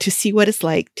to see what it's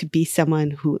like to be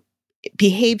someone who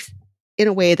behaves in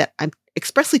a way that I'm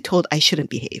expressly told I shouldn't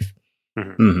behave.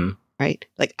 Right?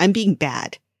 Like I'm being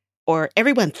bad, or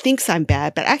everyone thinks I'm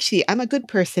bad, but actually I'm a good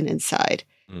person inside.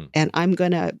 And I'm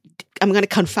gonna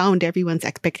confound everyone's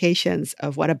expectations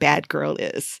of what a bad girl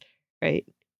is, right?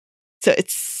 So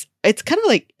it's kind of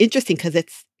like interesting because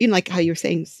it's, you know, like how you're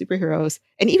saying superheroes,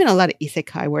 and even a lot of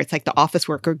isekai where it's like the office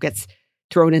worker gets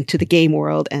thrown into the game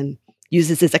world and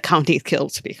uses his accounting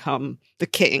skills to become the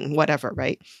king, whatever,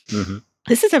 right?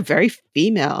 This is a very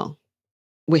female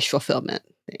wish fulfillment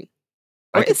thing.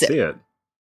 I can see it.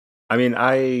 I mean,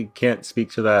 I can't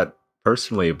speak to that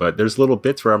personally, but there's little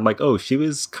bits where I'm like, oh, she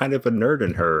was kind of a nerd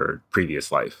in her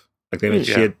previous life. Like maybe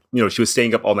she had, you know, she was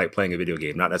staying up all night playing a video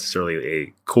game, not necessarily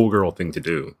a cool girl thing to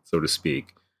do, so to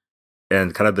speak.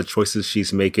 And kind of the choices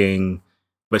she's making,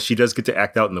 but she does get to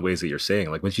act out in the ways that you're saying.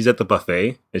 Like when she's at the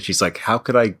buffet and she's like, how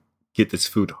could I get this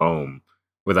food home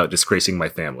without disgracing my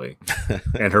family?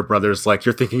 And her brother's like,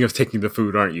 you're thinking of taking the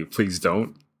food, aren't you? Please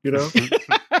don't, you know?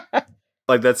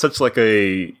 Like that's such like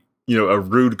a, you know, a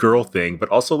rude girl thing, but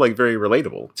also like very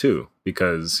relatable too,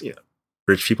 because, you know,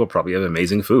 rich people probably have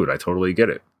amazing food. I totally get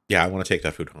it. Yeah, I want to take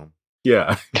that food home.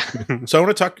 Yeah. So I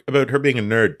want to talk about her being a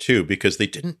nerd too, because they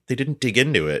didn't dig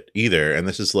into it either. And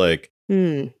this is like,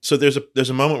 so there's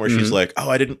a moment where she's like, oh,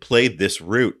 I didn't play this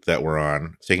route that we're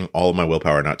on. It's taking all of my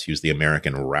willpower not to use the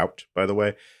American route, by the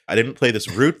way. I didn't play this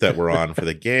route that we're on for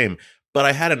the game, but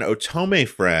I had an otome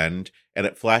friend, and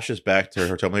it flashes back to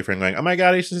her otome friend going, oh my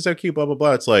God, he's so cute, blah, blah,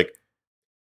 blah. It's like,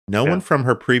 no one from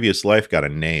her previous life got a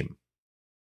name.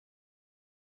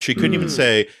 She couldn't even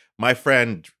say, my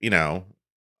friend, you know,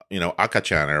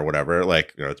 Akachan or whatever,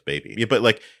 like, you know, it's baby. Yeah, but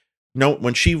like, no,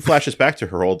 when she flashes back to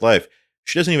her old life,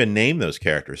 she doesn't even name those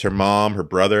characters. Her mom, her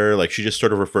brother, like she just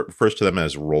sort of refers to them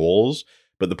as roles.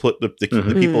 But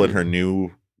the people in her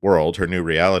new world, her new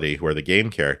reality, who are the game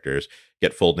characters,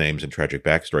 get full names and tragic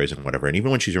backstories and whatever. And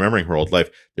even when she's remembering her old life,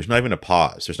 there's not even a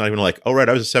pause. There's not even like, oh, right,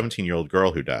 I was a 17-year-old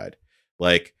girl who died.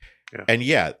 Like, and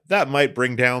that might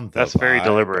bring down the That's very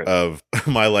deliberate of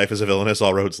my life as a villainess,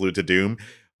 all roads lead to doom.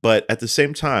 But at the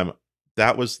same time,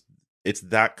 it's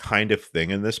that kind of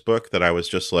thing in this book that I was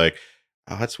just like,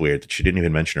 oh, that's weird that she didn't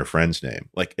even mention her friend's name.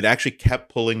 Like, it actually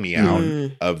kept pulling me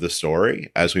out of the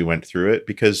story as we went through it,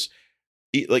 because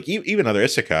like even other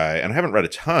isekai, and I haven't read a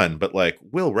ton, but like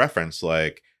will reference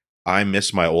like, I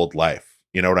miss my old life.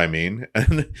 You know what I mean?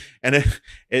 And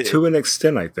it to an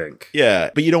extent, I think. Yeah,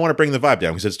 but you don't want to bring the vibe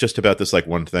down because it's just about this like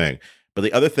one thing. But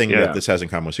the other thing that this has in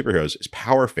common with superheroes is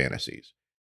power fantasies.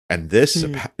 And this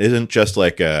isn't just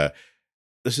like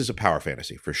this is a power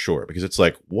fantasy for sure, because it's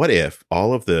like, what if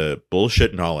all of the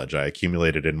bullshit knowledge I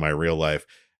accumulated in my real life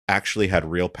actually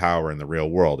had real power in the real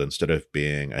world instead of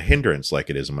being a hindrance like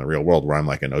it is in my real world, where I'm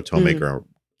like an otome girl,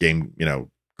 game, you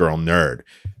know, girl nerd.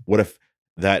 What if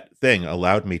that thing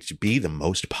allowed me to be the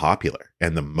most popular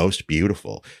and the most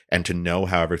beautiful, and to know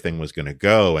how everything was going to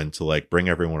go, and to like bring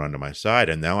everyone onto my side?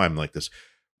 And now I'm like this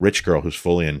rich girl who's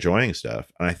fully enjoying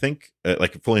stuff. And I think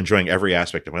like fully enjoying every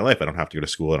aspect of my life. I don't have to go to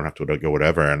school. I don't have to go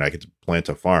whatever. And I get to plant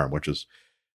a farm, which is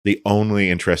the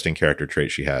only interesting character trait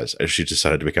she has, as she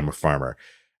decided to become a farmer.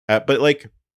 But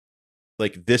like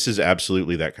this is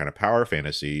absolutely that kind of power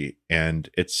fantasy. And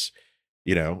it's,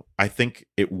 you know, I think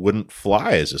it wouldn't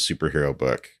fly as a superhero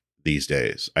book these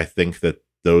days. I think that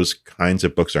those kinds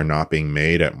of books are not being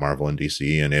made at Marvel and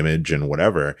DC and Image and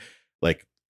whatever. like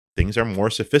things are more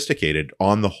sophisticated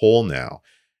on the whole now.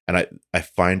 And I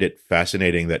find it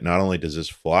fascinating that not only does this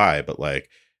fly, but like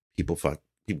people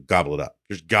gobble it up.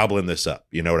 Just gobbling this up.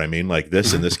 You know what I mean? Like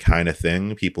this and this kind of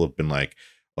thing. People have been like,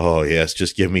 oh yes,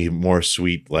 just give me more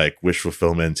sweet like wish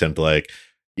fulfillment, and like,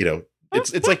 you know,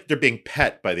 it's like they're being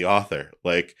pet by the author.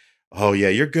 Like, oh yeah,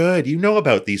 you're good. You know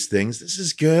about these things. This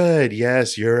is good.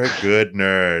 Yes, you're a good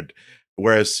nerd.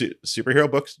 Whereas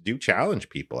superhero books do challenge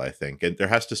people, I think, and there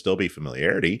has to still be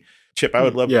familiarity. Chip, I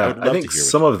would love. Yeah, I would love I think to hear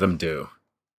some of them do.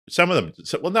 Some of them,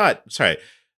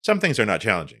 some things are not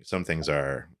challenging. Some things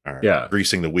are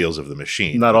greasing the wheels of the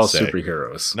machine. Not all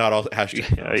superheroes. Not all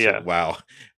hashtag. Yeah. Wow.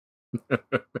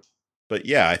 But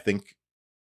yeah, I think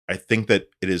that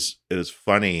it is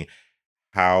funny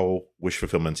how wish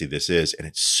fulfillmenty this is, and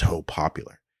it's so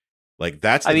popular. Like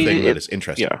that's the thing that is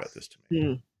interesting about this to me.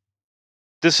 Mm.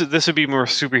 This would be more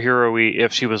superhero-y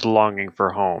if she was longing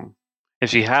for home. If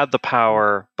she had the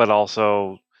power, but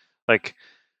also like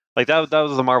that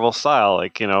was the Marvel style,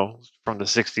 like, you know, from the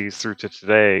 60s through to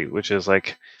today, which is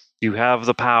like you have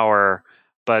the power,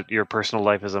 but your personal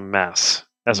life is a mess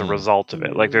as a result of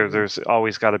it. Like there's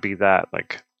always got to be that.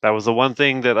 Like that was the one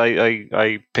thing that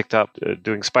I picked up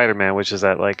doing Spider-Man, which is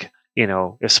that, like, you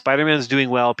know, if Spider-Man's doing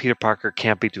well, Peter Parker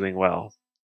can't be doing well.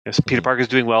 If Peter Parker's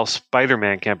doing well,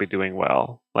 Spider-Man can't be doing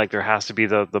well. Like there has to be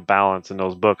the balance in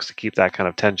those books to keep that kind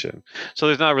of tension. So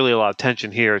there's not really a lot of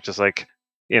tension here. It's just like,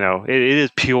 you know, it is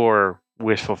pure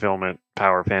wish fulfillment,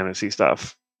 power fantasy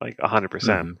stuff, like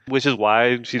 100%. Which is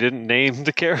why she didn't name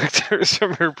the characters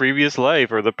from her previous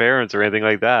life or the parents or anything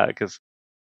like that, because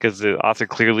the author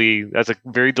clearly, that's a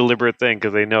very deliberate thing,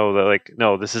 because they know that, like,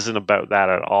 no, this isn't about that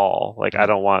at all. Like I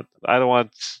don't want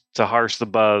to harsh the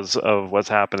buzz of what's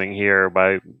happening here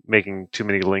by making too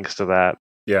many links to that.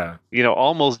 Yeah, you know,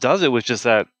 almost does it with just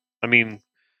that. I mean,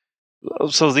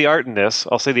 so the art in this,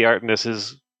 I'll say the art in this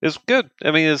is good.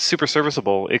 I mean, it's super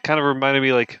serviceable. It kind of reminded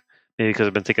me, like, maybe because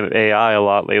I've been thinking of AI a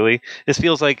lot lately. This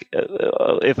feels like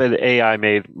if an AI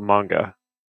made manga.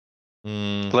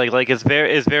 Like it's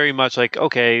very much like,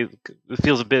 okay, it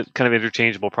feels a bit kind of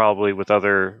interchangeable probably with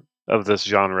other of this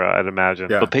genre, I'd imagine.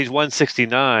 Yeah. But page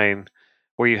 169,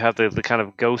 where you have the kind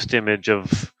of ghost image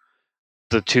of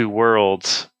the two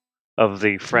worlds of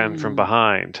the friend from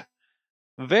behind.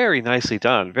 Very nicely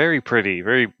done, very pretty,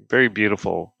 very, very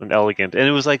beautiful and elegant. And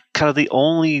it was like kind of the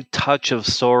only touch of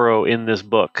sorrow in this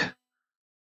book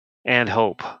and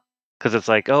hope. Because it's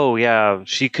like, oh yeah,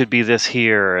 she could be this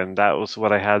here, and that was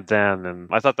what I had then. And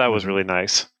I thought that was really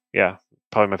nice. Yeah,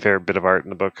 probably my favorite bit of art in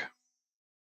the book.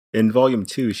 In volume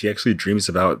 2, she actually dreams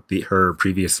about her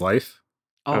previous life.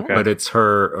 Okay. But it's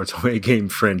her away game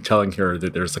friend telling her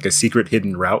that there's like a secret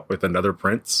hidden route with another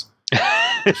prince.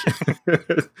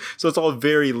 So it's all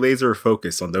very laser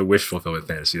focused on the wish fulfillment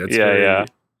fantasy. That's very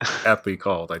aptly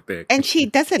called, I think. And she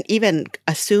doesn't even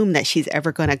assume that she's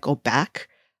ever going to go back.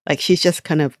 Like she's just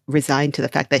kind of resigned to the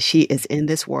fact that she is in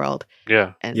this world.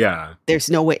 Yeah. And there's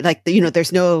no way, like, you know,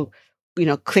 there's no, you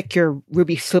know, click your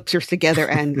ruby slippers together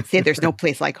and say there's no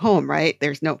place like home, right?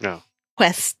 There's no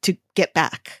quest to get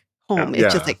back home.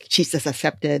 It's just like she's just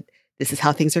accepted this is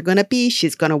how things are going to be.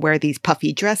 She's going to wear these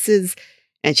puffy dresses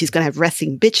and she's going to have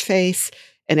resting bitch face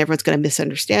and everyone's going to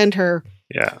misunderstand her.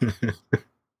 Yeah.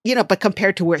 You know, but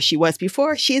compared to where she was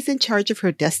before, she is in charge of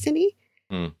her destiny.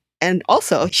 And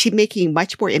also, she's making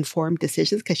much more informed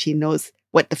decisions because she knows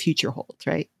what the future holds,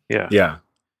 right? Yeah. Yeah.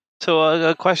 So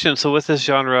a question. So with this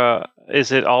genre,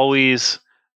 is it always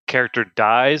character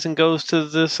dies and goes to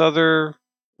this other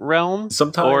realm?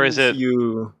 Sometimes or is it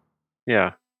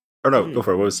Yeah. Or no, go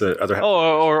for it. What was the other half?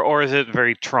 Or is it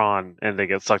very Tron and they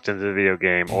get sucked into the video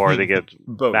game, or they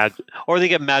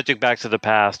get magic back to the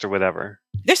past or whatever?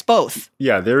 There's both.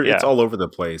 Yeah, it's all over the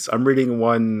place. I'm reading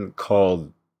one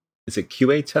called, is it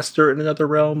QA Tester in Another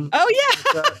Realm? Oh,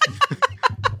 yeah.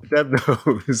 Deb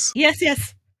knows.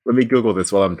 Yes. Let me Google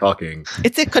this while I'm talking.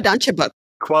 It's a Kodansha book.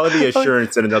 Quality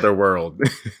Assurance in Another World.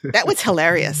 That was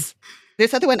hilarious.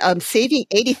 There's another one, saving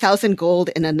 80,000 gold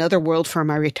in another world for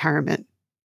my retirement.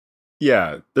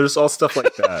 Yeah, there's all stuff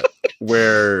like that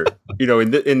where, you know,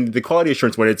 in the quality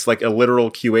assurance, when it's like a literal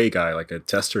QA guy, like a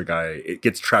tester guy, it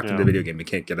gets trapped in the video game and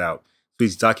can't get out. So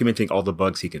he's documenting all the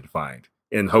bugs he can find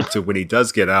in hopes of when he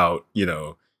does get out, you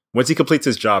know, once he completes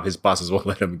his job, his bosses won't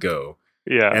let him go.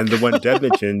 Yeah. And the one Deb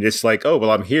mentioned, it's like, oh,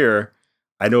 well, I'm here.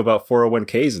 I know about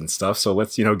 401ks and stuff. So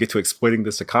let's, you know, get to exploiting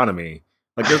this economy.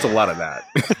 Like, there's a lot of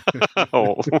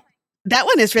that. That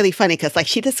one is really funny because, like,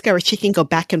 she discovers she can go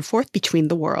back and forth between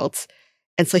the worlds.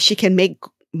 And so she can make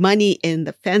money in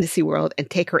the fantasy world and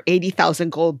take her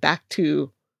 80,000 gold back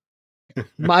to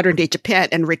modern day Japan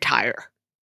and retire.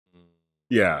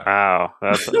 Yeah. Wow,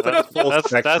 that's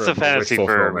a fantasy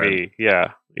for me.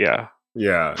 Yeah.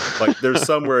 Yeah, like there's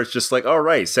some where it's just like, all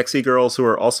right, sexy girls who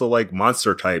are also like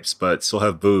monster types but still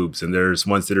have boobs, and there's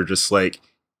ones that are just like,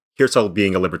 here's how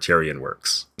being a libertarian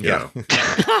works. You know?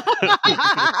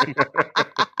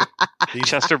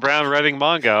 Chester Brown writing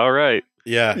manga. All right.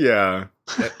 Yeah.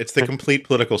 It's the complete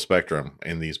political spectrum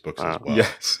in these books as well.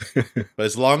 Yes. But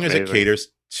as long as it caters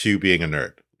to being a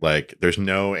nerd, like there's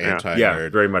no anti-nerd. Yeah,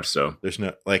 very much so. There's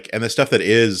no like, and the stuff that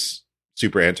is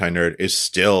super anti-nerd is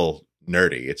still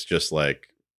nerdy. It's just like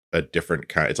a different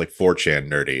kind. It's like 4chan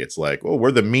nerdy. It's like, well,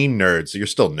 we're the mean nerds, so you're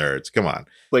still nerds. Come on.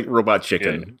 Like Robot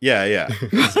Chicken. Yeah.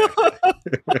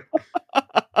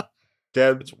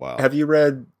 Deb, it's wild. Have you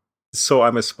read So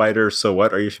I'm a Spider, So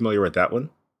What? Are you familiar with that one?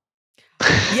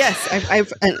 Yes,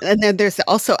 I've and then there's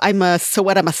also I'm a So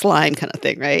What, I'm a Slime kind of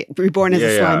thing, right? Reborn as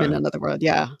a slime in another world.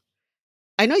 Yeah.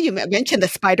 I know you mentioned the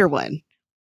spider one.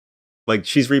 Like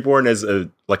she's reborn as a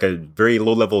very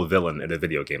low level villain in a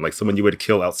video game, like someone you would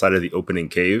kill outside of the opening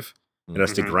cave, and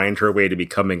has to grind her way to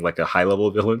becoming like a high level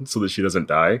villain so that she doesn't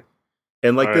die.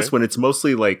 And like this one, it's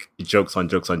mostly like jokes on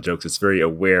jokes on jokes. It's very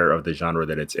aware of the genre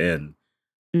that it's in,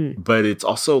 but it's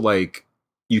also like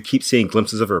you keep seeing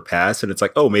glimpses of her past, and it's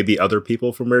like, oh, maybe other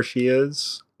people from where she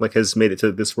is like has made it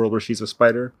to this world where she's a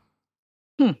spider.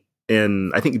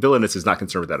 And I think Villainess is not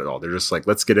concerned with that at all. They're just like,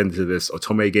 let's get into this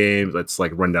Otome game. Let's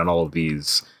like run down all of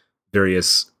these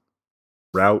various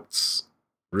routes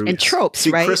and tropes.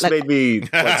 See, right? Chris made me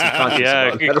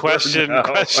question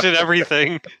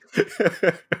everything.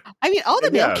 I mean, all the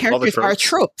male characters are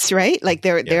tropes, right? Like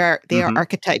they are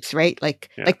archetypes, right? Like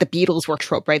the Beatles were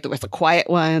trope, right? There was a quiet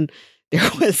one. There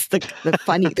was the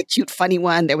cute, funny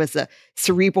one. There was a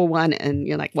cerebral one, and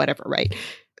you're like, whatever, right?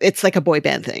 It's like a boy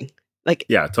band thing. Like,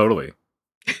 yeah, totally.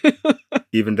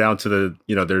 Even down to the,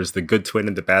 there's the good twin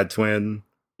and the bad twin.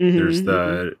 There's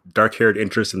the dark-haired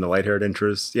interest and the light-haired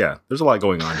interest. Yeah, there's a lot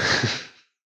going on there.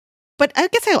 But I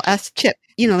guess I'll ask Chip,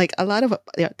 like a lot of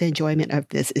the enjoyment of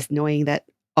this is knowing that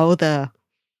all the,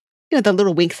 the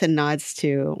little winks and nods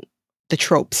to the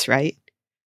tropes, right?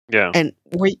 Yeah. And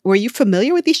were you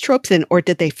familiar with these tropes, or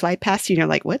did they fly past you and you're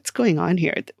like, what's going on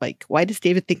here? Like, why does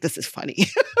David think this is funny?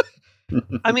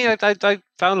 I mean, I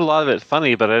found a lot of it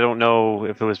funny, but I don't know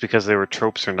if it was because they were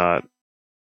tropes or not.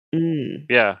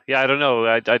 Yeah, I don't know.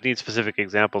 I need specific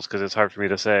examples because it's hard for me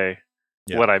to say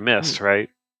what I missed, right?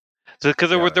 So because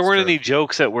there weren't any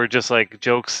jokes that were just like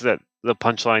jokes that the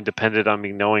punchline depended on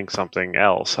me knowing something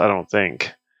else. I don't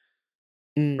think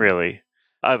really.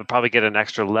 I would probably get an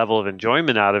extra level of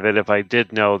enjoyment out of it if I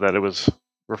did know that it was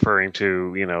referring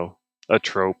to a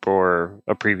trope or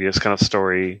a previous kind of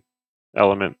story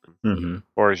element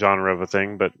or a genre of a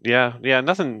thing. But yeah,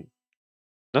 nothing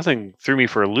threw me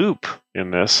for a loop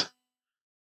in this.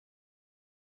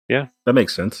 Yeah, that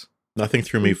makes sense. Nothing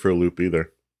threw me for a loop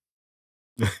either.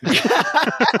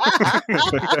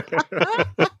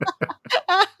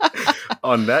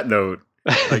 On that note,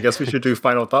 I guess we should do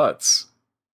final thoughts.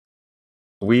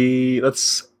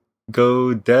 Let's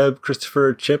go Deb,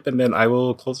 Christopher, Chip, and then I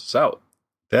will close us out.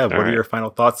 Deb, what are your final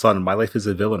thoughts on My Life is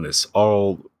a Villainess?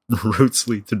 All roots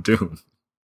lead to doom.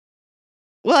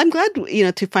 Well, I'm glad,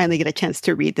 to finally get a chance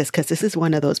to read this, because this is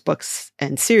one of those books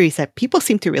and series that people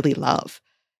seem to really love.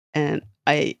 And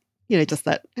I, just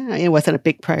thought it wasn't a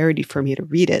big priority for me to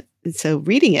read it. And so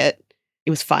reading it, it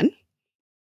was fun.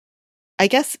 I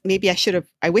guess maybe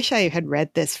I wish I had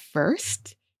read this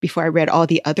first before I read all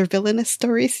the other Villainous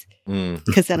stories,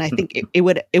 because then I think it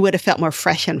would have felt more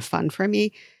fresh and fun for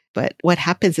me. But what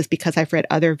happens is, because I've read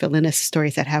other Villainous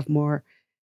stories that have more,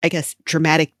 I guess,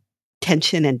 dramatic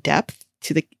tension and depth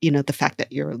to the, the fact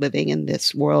that you're living in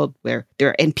this world where there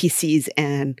are NPCs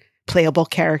and playable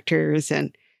characters,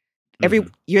 and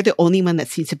you're the only one that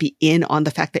seems to be in on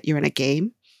the fact that you're in a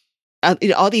game.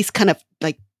 All these kind of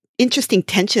like interesting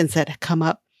tensions that come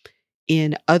up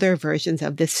in other versions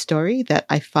of this story that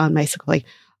I found myself like,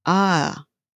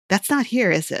 that's not here,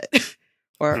 is it?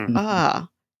 Or,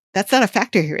 that's not a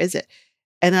factor here, is it?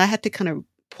 And I had to kind of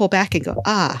pull back and go,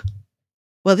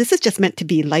 well, this is just meant to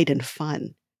be light and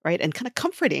fun, right? And kind of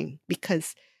comforting,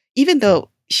 because even though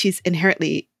she's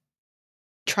inherently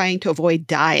trying to avoid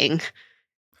dying,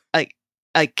 like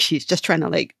she's just trying to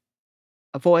like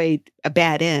avoid a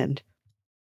bad end,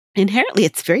 inherently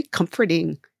it's very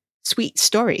comforting, sweet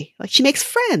story. Like she makes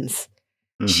friends.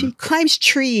 She climbs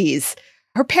trees.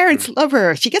 Her parents love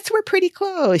her. She gets to wear pretty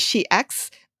clothes. She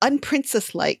acts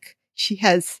unprincess-like. She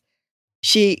has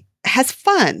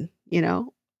fun,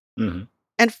 And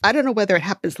I don't know whether it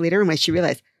happens later when she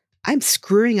realized, I'm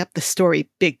screwing up the story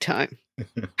big time.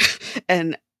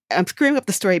 And I'm screwing up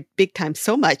the story big time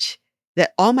so much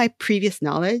that all my previous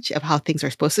knowledge of how things are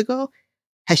supposed to go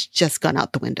has just gone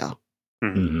out the window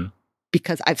Mm-hmm.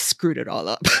 because I've screwed it all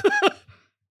up.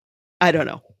 I don't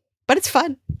know, but it's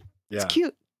fun. Yeah. It's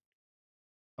cute.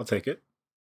 I'll take it.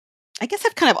 I guess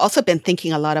I've kind of also been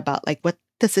thinking a lot about like, what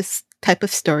does this type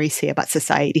of story say about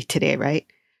society today, right?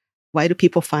 Why do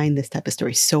people find this type of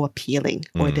story so appealing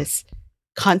or this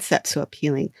concept so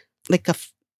appealing? Like a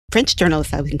French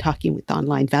journalist I've been talking with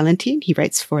online, Valentine, he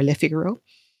writes for Le Figaro.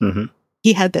 Mm-hmm.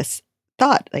 He had this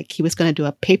thought, like he was going to do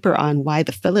a paper on why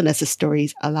the villainess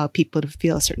stories allow people to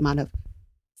feel a certain amount of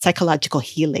psychological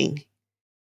healing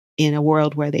in a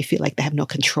world where they feel like they have no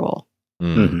control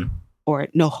or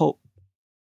no hope.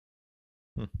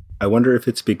 I wonder if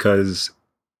it's because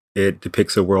it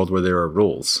depicts a world where there are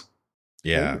rules.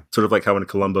 Yeah. Sort of like how in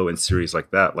Columbo and series like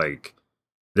that, like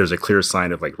there's a clear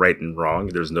sign of like right and wrong.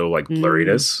 There's no like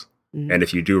blurriness. And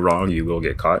if you do wrong, you will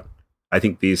get caught. I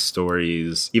think these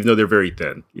stories, even though they're very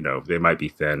thin, you know, they might be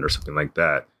thin or something like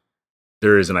that,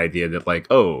 there is an idea that like,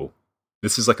 oh,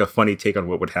 this is like a funny take on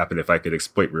what would happen if I could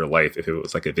exploit real life if it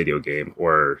was like a video game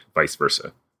or vice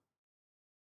versa.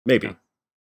 Maybe.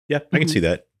 Yeah, I can see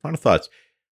that. Final thoughts.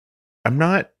 I'm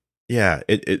not, I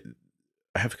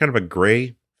have kind of a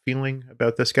gray feeling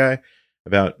about this guy,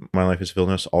 about My Life as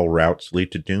Villainous, all routes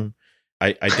lead to doom.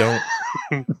 I don't,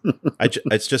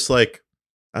 it's just like,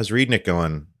 I was reading it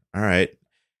going, all right.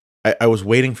 I was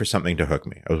waiting for something to hook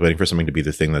me. I was waiting for something to be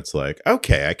the thing that's like,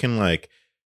 okay, I can like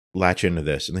latch into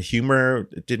this. And the humor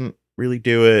didn't really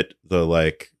do it. The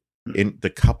like, in the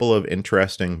couple of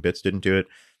interesting bits didn't do it.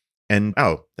 And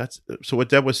that's so what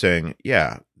Deb was saying.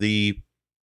 Yeah,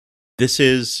 this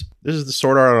is the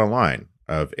Sword Art Online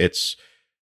of its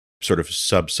sort of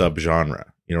sub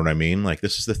genre. You know what I mean? Like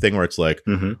this is the thing where it's like,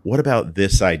 what about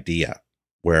this idea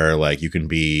where like you can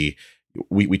be?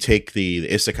 We take the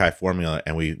isekai formula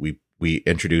and we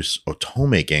introduce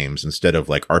otome games instead of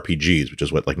like RPGs, which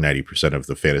is what like 90% of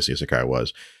the fantasy isekai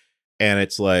was. And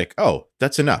it's like, oh,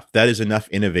 that's enough. That is enough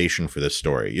innovation for this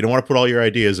story. You don't want to put all your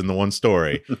ideas in the one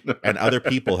story. And other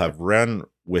people have run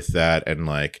with that and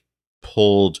like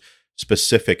pulled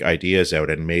specific ideas out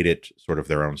and made it sort of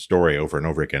their own story over and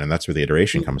over again. And that's where the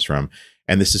iteration comes from.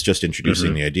 And this is just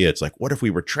introducing the idea. It's like, what if we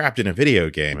were trapped in a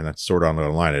video game? And that's sort of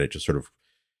online and it just sort of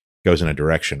goes in a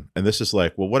direction. And this is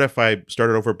like, well, what if I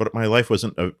started over, but my life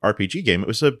wasn't an RPG game? It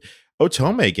was a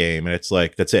otome game. And it's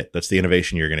like, that's it. That's the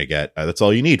innovation you're going to get. That's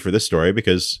all you need for this story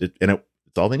because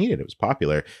it's all they needed. It was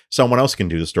popular. Someone else can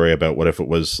do the story about what if it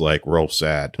was like real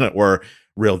sad or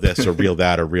real this or real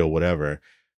that or real whatever.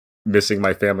 Missing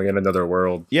my family in another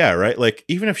world. Yeah, right? Like,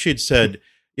 even if she'd said,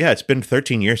 yeah, it's been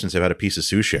 13 years since I've had a piece of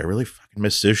sushi. I really fucking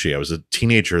miss sushi. I was a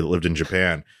teenager that lived in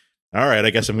Japan. All right, I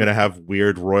guess I'm going to have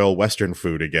weird royal Western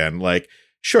food again. Like,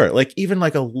 sure, like even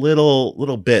like a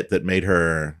little bit that made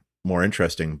her more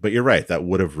interesting. But you're right, that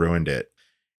would have ruined it.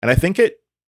 And I think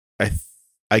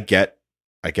I get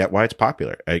why it's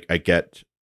popular. I get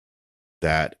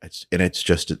that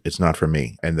it's not for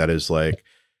me. And that is like,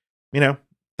 you know,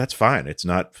 that's fine. It's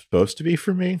not supposed to be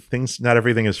for me. Not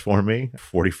everything is for me.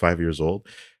 45 years old.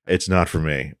 It's not for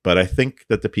me. But I think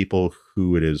that the people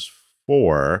who it is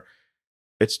for,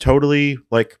 it's totally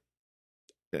like,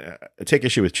 I take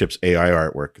issue with Chip's AI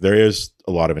artwork. There is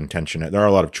a lot of intention. There are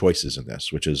a lot of choices in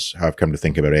this, which is how I've come to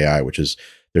think about AI, which is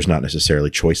there's not necessarily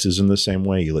choices in the same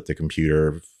way. You let the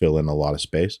computer fill in a lot of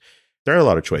space. There are a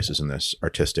lot of choices in this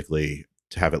artistically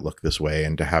to have it look this way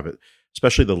and to have it,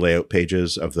 especially the layout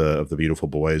pages of the beautiful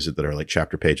boys that are like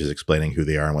chapter pages explaining who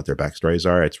they are and what their backstories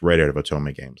are. It's right out of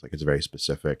otome games. Like it's very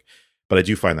specific, but I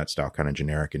do find that style kind of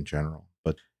generic in general.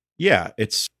 But yeah,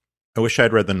 I wish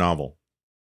I'd read the novel.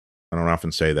 I don't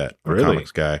often say that. I'm a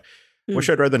comics guy. Wish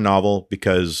I'd read the novel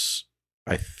because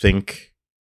I think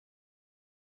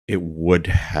it would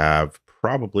have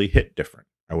probably hit different.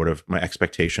 My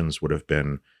expectations would have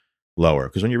been lower.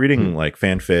 Because when you're reading like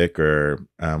fanfic or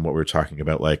what we were talking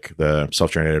about, like the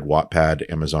self-generated Wattpad,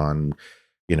 Amazon,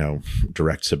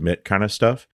 direct submit kind of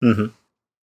stuff,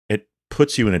 it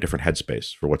puts you in a different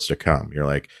headspace for what's to come. You're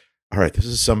like, all right, this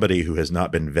is somebody who has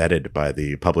not been vetted by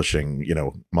the publishing,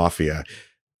 mafia.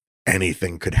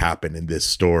 Anything could happen in this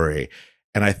story.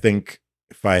 And I think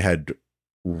if I had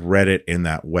read it in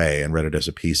that way and read it as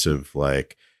a piece of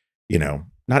like,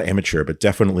 not amateur, but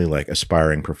definitely like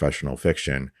aspiring professional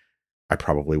fiction, I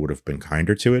probably would have been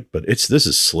kinder to it. But this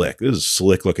is slick. This is a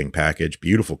slick looking package,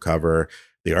 beautiful cover.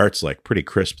 The art's like pretty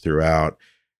crisp throughout.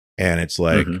 And it's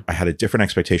like, I had a different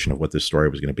expectation of what this story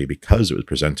was going to be because it was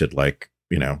presented like,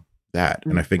 that.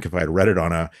 And I think if I had read it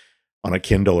on a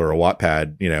Kindle or a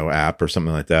Wattpad, app or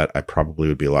something like that, I probably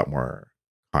would be a lot more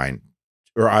kind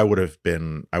or I would have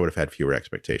had fewer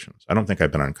expectations. I don't think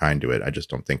I've been unkind to it. I just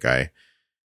don't think I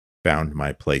found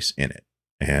my place in it.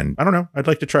 And I don't know. I'd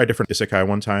like to try a different isekai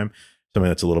one time. Something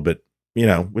that's a little bit, we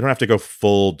don't have to go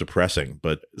full depressing,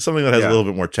 but something that has a little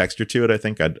bit more texture to it. I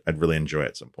think I'd really enjoy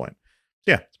at some point.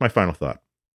 Yeah, it's my final thought.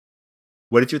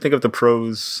 What did you think of the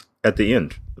prose at the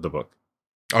end of the book?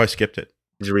 Oh, I skipped it.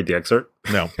 Did you read the excerpt?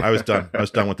 No, I was done. I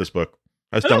was done with this book.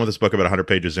 I was done with this book about 100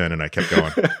 pages in, and I kept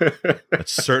going. I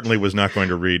certainly was not going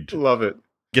to read. Love it.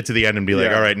 Get to the end and be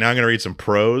like, all right, now I'm going to read some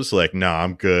prose. Like, no,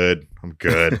 I'm good. I'm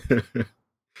good.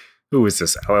 Who is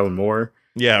this, Alan Moore?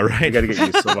 Yeah, right. I got to get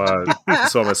you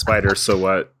some a spider. So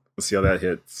what? Let's see how that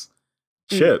hits.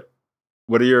 Chip,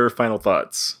 what are your final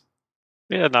thoughts?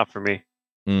 Yeah, not for me.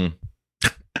 And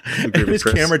his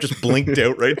camera just blinked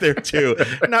out right there too.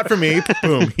 Not for me.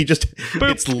 Boom. He just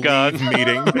it's leave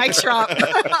meeting. Mic drop.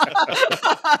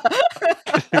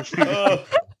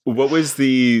 What was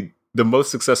the most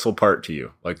successful part to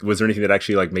you? Like, was there anything that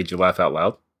actually like made you laugh out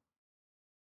loud?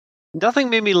 Nothing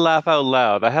made me laugh out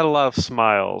loud. I had a lot of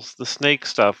smiles. The snake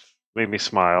stuff made me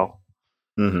smile.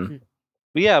 Mm-hmm.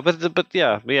 But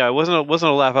it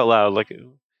wasn't a laugh out loud. Like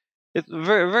it's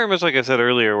very very much like I said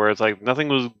earlier, where it's like nothing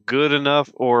was good enough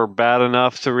or bad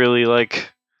enough to really like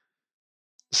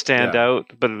stand out.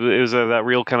 But it was that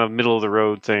real kind of middle of the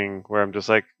road thing where I'm just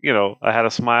like, I had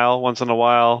a smile once in a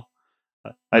while.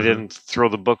 I didn't throw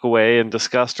the book away in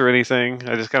disgust or anything.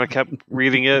 I just kind of kept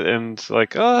reading it and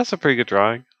like, oh, that's a pretty good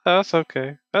drawing. Oh, that's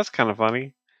okay. That's kind of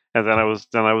funny. And then I was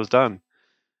done.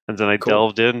 And then I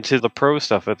delved into the pro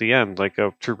stuff at the end, like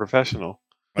a true professional.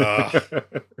 And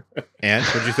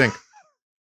what'd you think?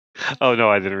 Oh no,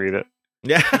 I didn't read it.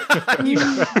 Yeah, you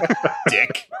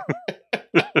dick.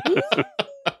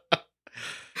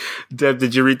 Deb,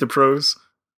 did you read the prose?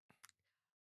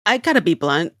 I gotta be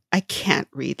blunt. I can't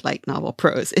read light novel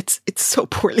prose. It's so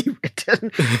poorly written.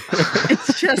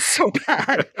 It's just so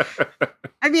bad.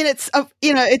 I mean, it's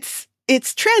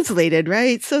translated,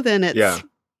 right? So then it's.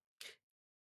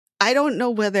 I don't know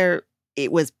whether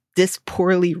it was this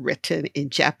poorly written in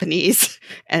Japanese,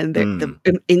 and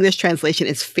the English translation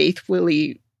is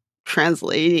faithfully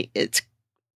translating its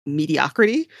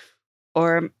mediocrity,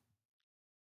 or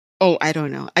I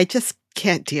don't know. I just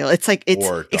can't deal. It's like it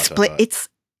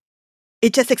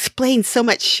just explains so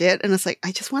much shit, and it's like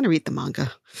I just want to read the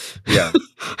manga. Yeah,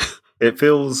 it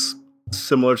feels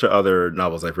similar to other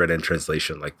novels I've read in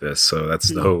translation like this, so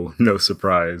that's no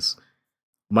surprise.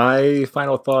 My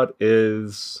final thought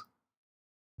is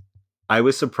I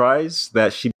was surprised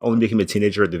that she only became a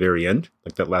teenager at the very end,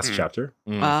 like that last chapter.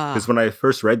 Because when I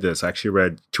first read this, I actually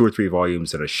read 2 or 3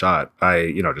 volumes in a shot.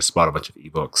 I, just bought a bunch of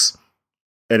ebooks.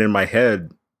 And in my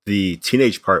head, the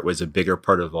teenage part was a bigger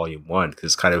part of volume 1, because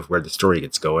it's kind of where the story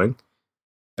gets going.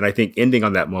 And I think ending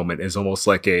on that moment is almost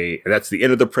like that's the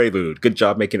end of the prelude. Good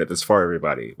job making it this far,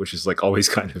 everybody, which is like always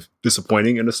kind of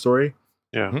disappointing in a story.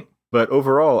 Yeah. But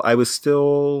overall, I was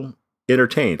still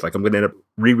entertained. Like I'm going to end up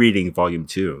rereading volume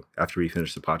 2 after we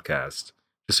finish the podcast,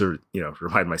 just to,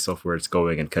 remind myself where it's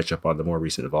going and catch up on the more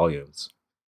recent volumes.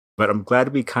 But I'm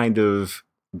glad we kind of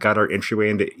got our entryway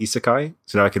into isekai,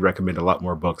 so now I can recommend a lot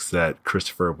more books that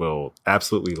Christopher will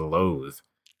absolutely loathe.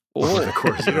 Over the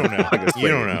course, you don't know. You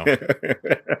don't know.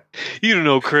 You don't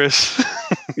know, Chris.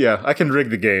 Yeah, I can rig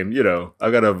the game.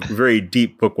 I've got a very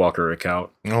deep Bookwalker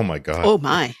account. Oh my god. Oh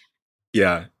my.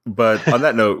 Yeah, but on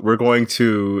that note, we're going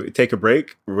to take a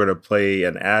break. We're going to play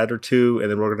an ad or two,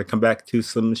 and then we're going to come back to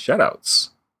some shoutouts.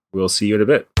 We'll see you in a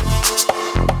bit.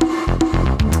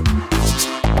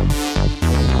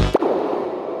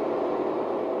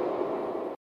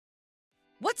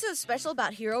 What's so special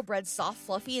about Hero Bread's soft,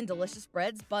 fluffy, and delicious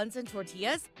breads, buns, and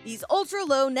tortillas? These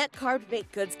ultra-low net-carb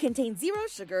baked goods contain 0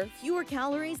 sugar, fewer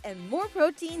calories, and more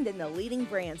protein than the leading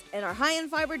brands, and are high in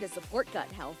fiber to support gut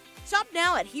health. Shop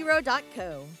now at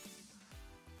hero.co.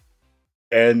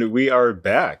 And we are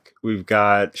back. We've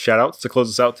got shout-outs to close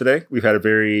us out today. We've had a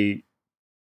very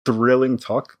thrilling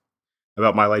talk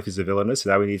about My Life as a Villainess,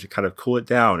 and now we need to kind of cool it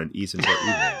down and ease into our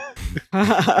evening.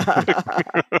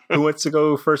 Who wants to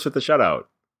go first with the shout-out?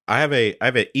 I have a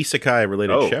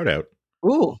isekai-related shout-out.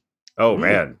 Ooh. Oh,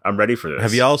 man. I'm ready for this.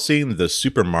 Have y'all seen the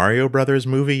Super Mario Brothers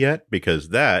movie yet? Because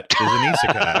that is an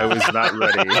isekai. I was not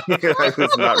ready. I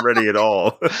was not ready at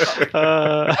all.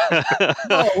 Oh,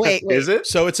 wait. Is it?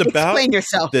 So it's about Explain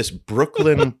yourself. This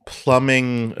Brooklyn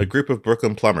plumbing, a group of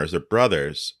Brooklyn plumbers. They're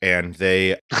brothers, and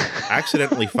they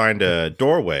accidentally find a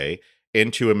doorway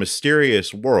into a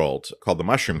mysterious world called the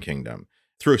Mushroom Kingdom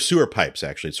through sewer pipes,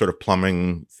 actually. It's sort of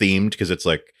plumbing themed because it's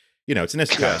like, it's an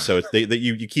isekai, so it's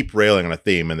you keep railing on a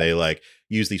theme, and they like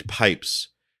use these pipes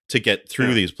to get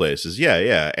through these places.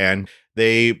 Yeah. And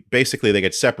they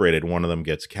get separated. One of them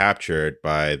gets captured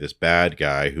by this bad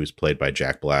guy who's played by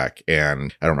Jack Black,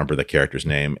 and I don't remember the character's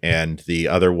name. And the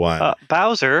other one,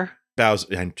 Bowser.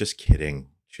 I'm just kidding,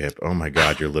 Chip. Oh my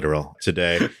God, you're literal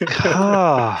today.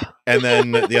 And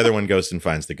then the other one goes and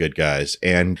finds the good guys.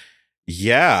 And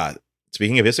yeah,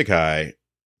 speaking of isekai,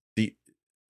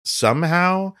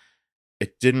 somehow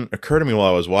it didn't occur to me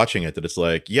while I was watching it that it's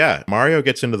like, yeah, Mario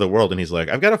gets into the world and he's like,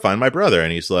 I've got to find my brother.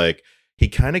 And he's like, he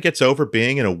kind of gets over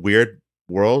being in a weird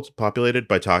world populated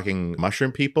by talking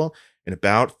mushroom people in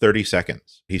about 30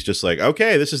 seconds. He's just like,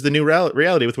 okay, this is the new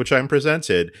reality with which I'm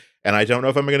presented. And I don't know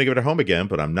if I'm going to give it a home again,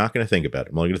 but I'm not going to think about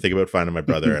it. I'm only going to think about finding my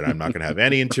brother, and I'm not going to have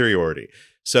any interiority.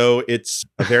 So it's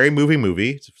a very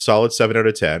movie. It's a solid 7 out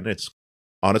of 10. It's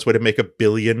on its way to make $1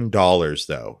 billion,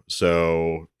 though.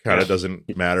 So kind of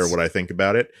doesn't matter what I think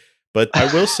about it. But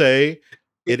I will say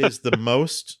it is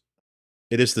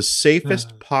the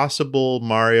safest possible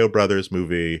Mario Brothers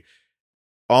movie,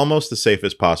 almost the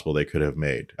safest possible they could have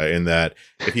made. In that,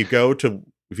 if you go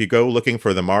looking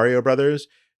for the Mario Brothers,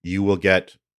 you will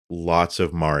get lots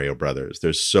of Mario Brothers.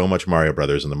 There's so much Mario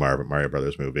Brothers in the Mario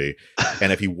Brothers movie.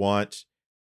 And if you want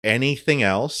anything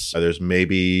else, there's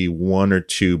maybe 1 or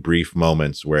 2 brief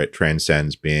moments where it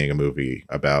transcends being a movie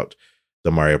about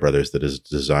the Mario Brothers that is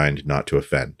designed not to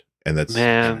offend. And that's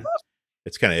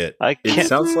it's kind of it. It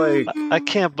sounds like I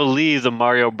can't believe the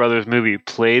Mario Brothers movie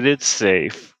played it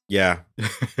safe. Yeah.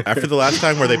 After the last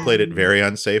time where they played it very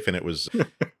unsafe and it was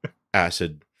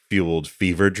acid-fueled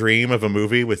fever dream of a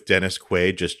movie with Dennis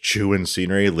Quaid just chewing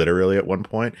scenery literally at one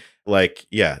point. Like,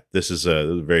 yeah, this is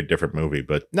a very different movie.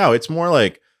 But no, it's more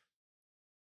like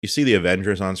you see the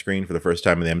Avengers on screen for the first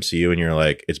time in the MCU and you're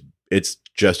like, it's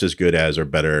just as good as or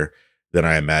better than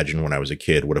I imagined when I was a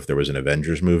kid. What if there was an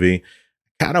Avengers movie?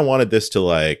 Kind of wanted this to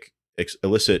like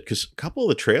elicit, because a couple of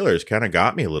the trailers kind of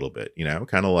got me a little bit,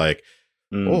 kind of like,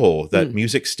 that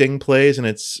music sting plays and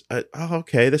it's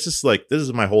okay, this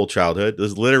is my whole childhood.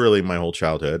 This is literally my whole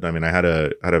childhood. I mean, I had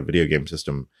a video game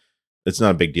system. It's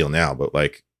not a big deal now, but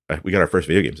like we got our first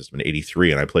video game system in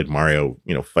 '83 and I played Mario,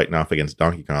 fighting off against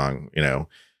Donkey Kong,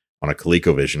 on a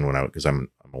ColecoVision because I'm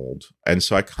old. And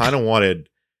so I kind of wanted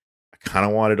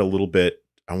a little bit.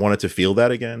 I wanted to feel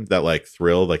that again, that like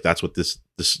thrill, like that's what this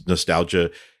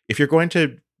nostalgia. If you're going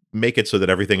to make it so that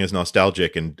everything is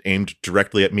nostalgic and aimed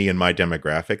directly at me and my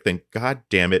demographic, then God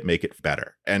damn it, make it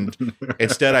better. And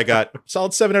instead I got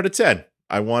solid 7 out of 10.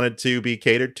 I wanted to be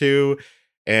catered to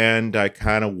and I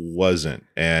kind of wasn't.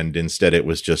 And instead it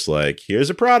was just like, here's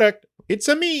a product. It's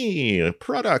a me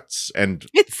products and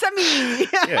it's a me.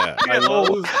 Yeah.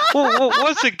 Well,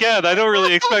 once again, I don't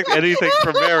really expect anything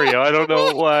from Mario. I don't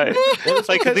know why. Well,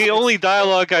 like the only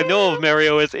dialogue I know of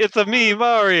Mario is "It's a me,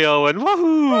 Mario," and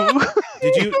woohoo.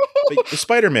 Did you the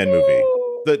Spider-Man movie?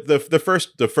 The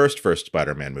first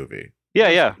Spider-Man movie.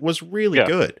 Yeah, was really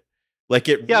good. Like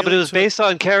it. Yeah, really but it was based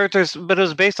on characters. But it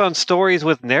was based on stories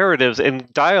with narratives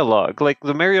and dialogue. Like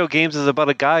the Mario games is about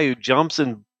a guy who jumps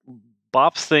and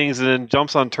bops things and then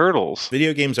jumps on turtles.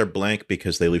 Video games are blank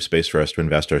because they leave space for us to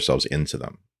invest ourselves into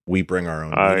them. We bring our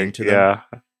own meaning to them.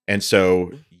 And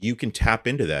so you can tap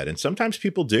into that. And sometimes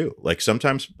people do. Like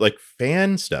sometimes like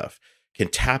fan stuff can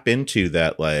tap into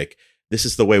that, like, this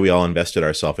is the way we all invested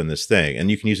ourselves in this thing.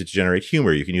 And you can use it to generate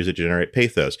humor. You can use it to generate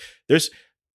pathos. There's,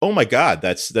 oh my God,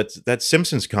 that's that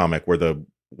Simpsons comic where the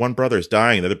one brother's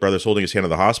dying and the other brother's holding his hand in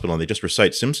the hospital and they just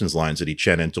recite Simpsons lines at each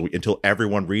end until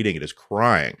everyone reading it is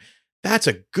crying. That's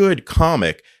a good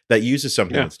comic that uses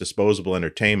something that's disposable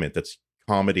entertainment, that's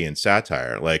comedy and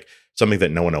satire, like something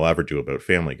that no one will ever do about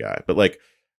Family Guy. But like,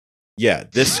 yeah,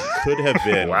 this could have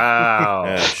been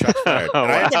wow. Shots fired.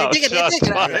 Wow. Shots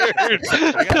fired.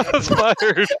 Shots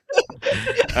fired.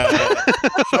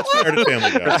 Shots fired at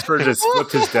Family Guy. Christopher just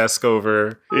flipped his desk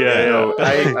over. Yeah.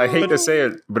 I hate to say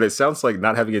it, but it sounds like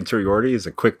not having interiority is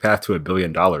a quick path to $1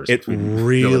 billion. It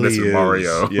really is.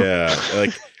 Mario. Yeah,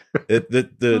 like.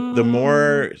 The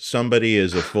more somebody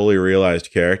is a fully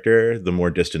realized character, the more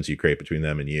distance you create between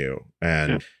them and you.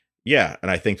 And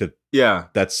and I think that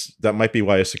might be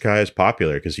why isekai is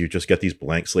popular, because you just get these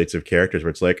blank slates of characters where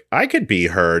it's like, I could be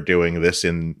her doing this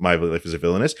in my life as a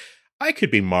villainess. I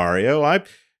could be Mario. I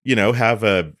have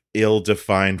a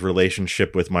ill-defined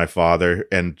relationship with my father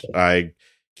and I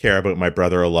care about my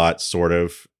brother a lot, sort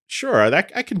of. Sure,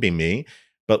 that I can be me.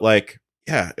 But like,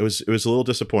 yeah, it was a little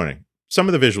disappointing. Some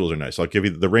of the visuals are nice. I'll give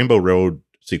you the Rainbow Road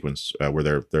sequence where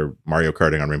they're Mario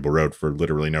Karting on Rainbow Road for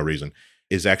literally no reason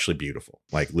is actually beautiful.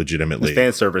 Like legitimately, the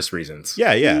fan service reasons.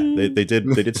 Yeah. They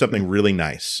did something really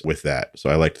nice with that. So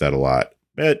I liked that a lot.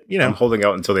 But, I'm holding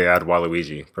out until they add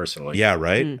Waluigi, personally. Yeah,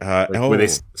 right? When they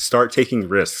start taking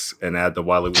risks and add the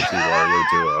Waluigi-Wario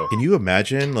duo. Can you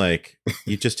imagine, like,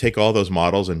 you just take all those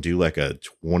models and do, like, a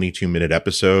 22-minute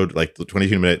episode, like, the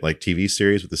 22-minute, like, TV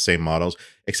series with the same models,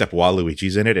 except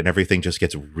Waluigi's in it, and everything just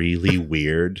gets really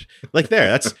weird. Like,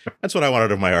 that's what I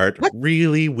wanted of my art. What?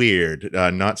 Really weird,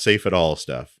 not safe at all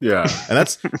stuff. Yeah. And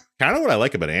that's kind of what I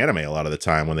like about anime a lot of the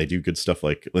time, when they do good stuff,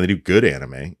 like, when they do good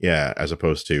anime, as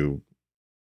opposed to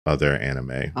other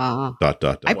anime. I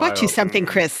bought you something,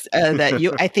 Chris,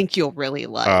 that I think you'll really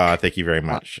like. Thank you very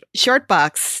much.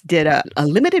 Shortbox did a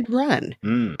limited run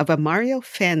of a Mario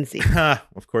fanzine.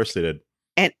 Of course they did.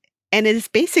 And it is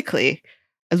basically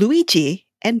Luigi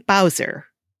and Bowser.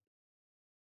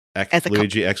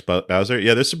 Luigi X Bowser.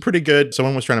 Yeah, there's some pretty good.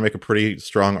 Someone was trying to make a pretty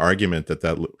strong argument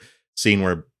that scene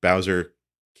where Bowser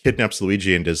kidnaps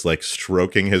Luigi and is like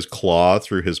stroking his claw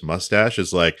through his mustache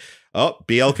is like, oh,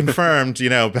 BL confirmed,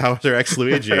 Bowser X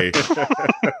Luigi.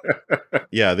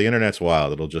 Yeah, the internet's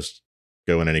wild. It'll just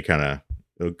go in any kind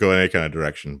of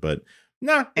direction. But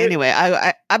no. Anyway,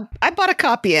 I bought a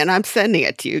copy and I'm sending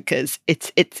it to you because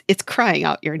it's crying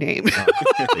out your name.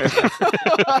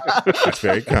 That's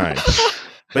very kind.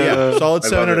 But yeah, solid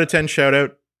 7 out of 10 shout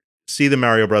out. See the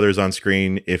Mario Brothers on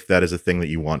screen if that is a thing that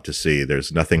you want to see.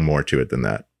 There's nothing more to it than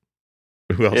that.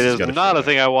 Who else it is not a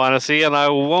thing I want to see, and I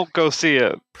won't go see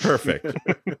it. Perfect.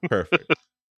 Perfect.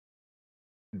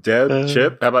 Deb,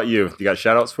 Chip, how about you? You got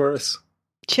shout outs for us?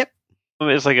 Chip?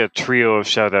 It's like a trio of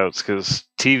shout outs because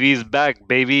TV's back,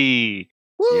 baby.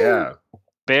 Woo! Yeah.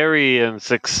 Barry and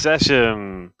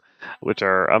Succession, which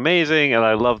are amazing, and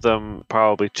I love them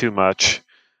probably too much.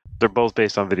 They're both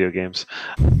based on video games.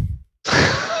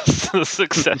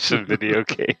 Succession video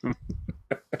game.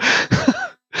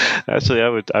 Actually,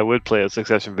 I would play a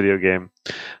Succession video game.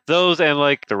 Those and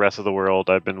like the rest of the world.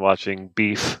 I've been watching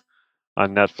Beef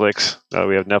on Netflix.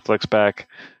 We have Netflix back,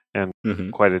 and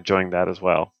quite enjoying that as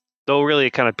well. Though really,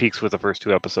 it kind of peaks with the first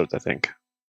 2 episodes, I think.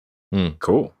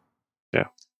 Cool. Yeah.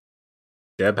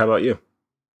 Deb, how about you?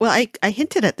 Well, I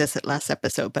hinted at this at last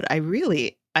episode, but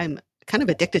I'm kind of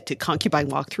addicted to Concubine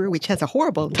Walkthrough, which has a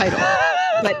horrible title.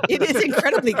 But it is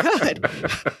incredibly good.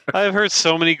 I've heard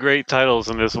so many great titles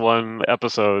in this one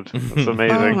episode. It's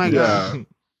amazing. Oh my God. Yeah.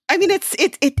 I mean,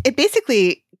 it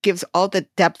basically gives all the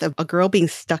depth of a girl being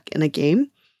stuck in a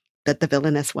game that the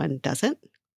Villainess one doesn't.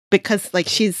 Because like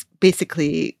she's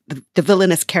basically the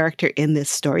villainous character in this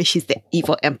story. She's the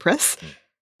evil empress.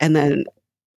 And then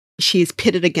she's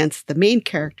pitted against the main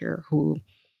character who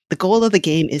the goal of the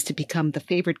game is to become the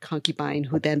favored concubine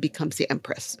who then becomes the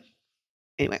empress.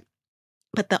 Anyway.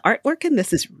 But the artwork in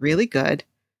this is really good,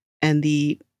 and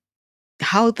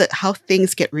how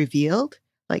things get revealed,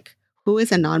 like who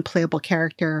is a non-playable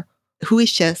character, who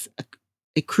is just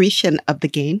a creation of the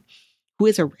game, who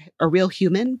is a real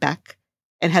human back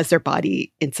and has their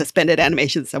body in suspended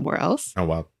animation somewhere else. Oh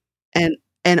wow!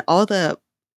 And all the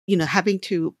having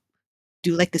to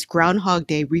do like this Groundhog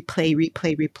Day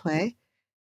replay,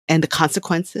 and the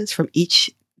consequences from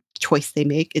each choice they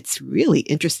make. It's really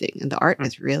interesting, and the art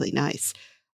is really nice.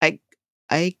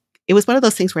 It was one of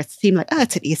those things where it seemed like,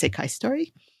 it's an isekai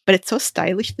story, but it's so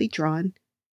stylishly drawn,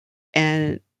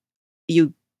 and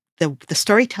the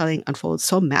storytelling unfolds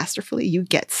so masterfully, you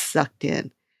get sucked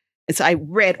in. And so I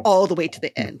read all the way to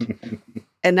the end,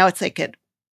 and now it's like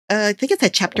I think it's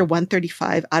at chapter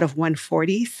 135 out of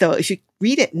 140. So if you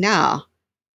read it now,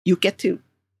 you get to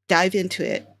dive into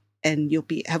it. And you'll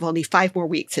have only 5 more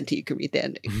weeks until you can read the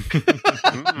ending.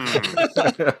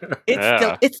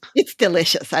 It's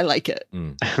delicious. I like it.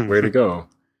 Way to go.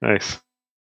 Nice.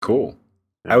 Cool.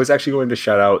 I was actually going to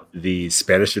shout out the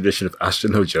Spanish edition of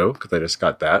Ashita no Joe because I just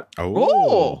got that.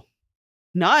 Oh,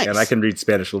 nice. And I can read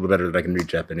Spanish a little better than I can read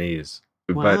Japanese.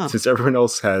 Wow. But since everyone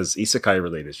else has isekai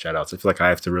related shout outs, I feel like I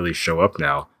have to really show up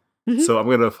now. So I'm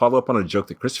going to follow up on a joke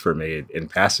that Christopher made in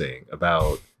passing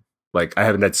about like, I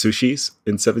haven't had sushis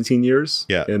in 17 years.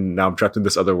 Yeah. And now I'm trapped in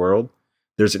this other world.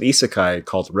 There's an isekai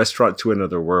called Restaurant to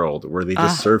Another World where they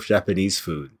just serve Japanese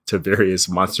food to various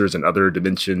monsters and other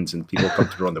dimensions, and people come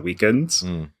through on the weekends.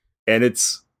 And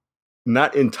it's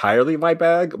not entirely my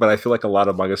bag, but I feel like a lot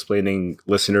of manga-splaining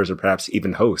listeners or perhaps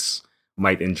even hosts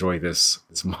might enjoy this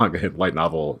manga and light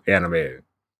novel anime.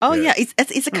 Oh, yeah. It's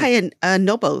isekai and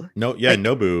Nobu. No, yeah, like,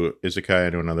 Nobu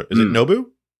isekai to another. Is it Nobu?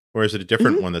 Or is it a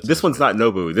different one? This one's not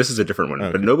Nobu. This is a different one.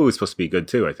 Okay. But Nobu is supposed to be good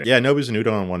too, I think. Yeah, Nobu's an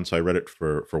udon one, so I read it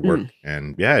for work.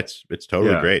 And yeah, it's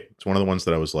totally great. It's one of the ones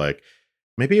that I was like,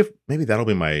 maybe that'll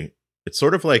be my... It's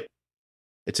sort of like,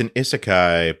 it's an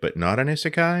isekai, but not an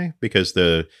isekai, because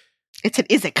the It's an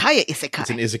izakaya. It's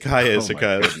an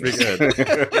izakaya. That's pretty good.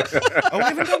 Oh, we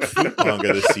haven't done food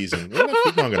manga this season. We haven't done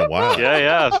food manga in a while.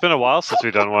 Yeah. It's been a while since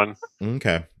we've done one.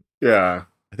 Okay. Yeah.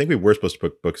 I think we were supposed to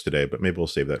put books today, but maybe we'll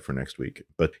save that for next week.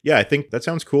 But yeah, I think that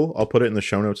sounds cool. I'll put it in the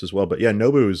show notes as well. But yeah,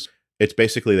 Nobu's, it's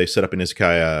basically they set up an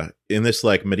izakaya in this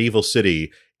like medieval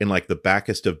city in like the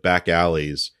backest of back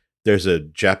alleys. There's a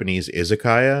Japanese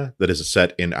izakaya that is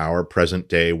set in our present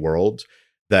day world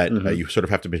that you sort of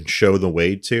have to show the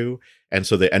way to. And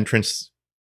so the entrance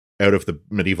out of the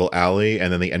medieval alley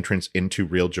and then the entrance into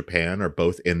real Japan are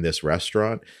both in this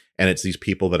restaurant. And it's these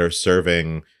people that are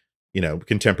serving, you know,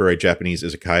 contemporary Japanese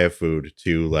izakaya food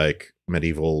to like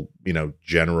medieval, you know,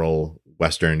 general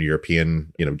Western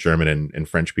European, you know, German and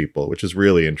French people, which is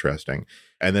really interesting.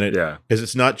 And then because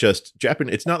it's not just Japan,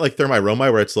 it's not like Thermae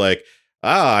Romae where it's like,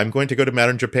 I'm going to go to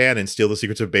modern Japan and steal the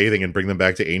secrets of bathing and bring them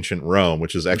back to ancient Rome,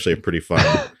 which is actually a pretty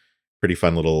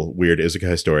fun little weird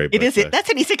isekai story. It is. That's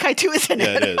an isekai too, isn't it?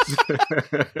 Yeah, it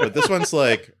is. But this one's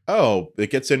like, it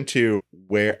gets into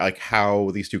where, like, how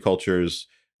these two cultures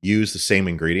use the same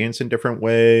ingredients in different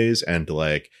ways, and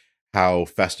like how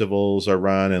festivals are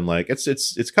run, and like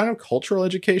it's kind of cultural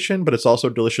education, but it's also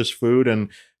delicious food. And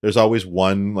there's always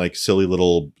one like silly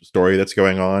little story that's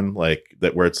going on, like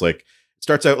that where it's like.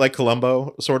 Starts out like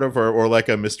Columbo, sort of, or like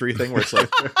a mystery thing where it's like,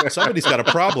 somebody's got a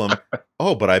problem.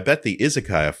 Oh, but I bet the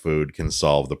izakaya food can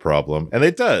solve the problem. And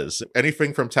it does.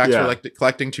 Anything from tax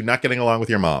collecting to not getting along with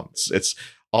your mom. It's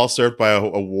all served by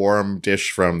a warm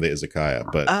dish from the izakaya.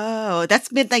 But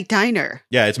that's Midnight Diner.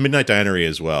 Yeah, it's Midnight Dinery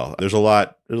as well. There's a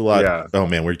lot. Yeah. Oh,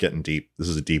 man, we're getting deep. This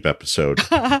is a deep episode.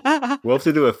 We'll have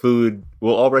to do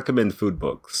we'll all recommend food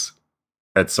books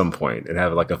at some point and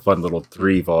have like a fun little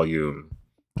 3-volume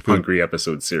Hungry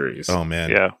episode series. Oh man,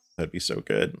 yeah, that'd be so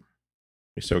good.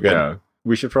 Be so good. Yeah,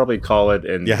 we should probably call it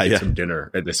and get some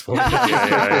dinner at this point.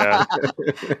 yeah.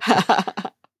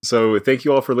 So thank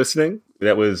you all for listening.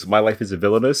 That was My Life is a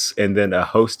Villainess, and then a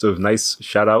host of nice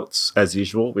shout outs as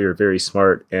usual. We are very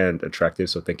smart and attractive,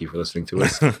 so thank you for listening to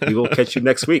us. We will catch you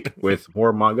next week with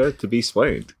more manga to be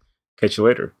explained. Catch you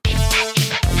later.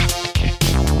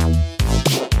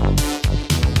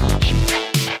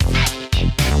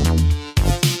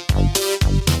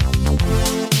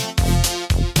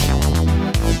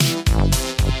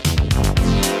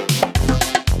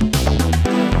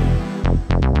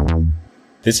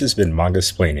 This has been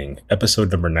Manga-splaining,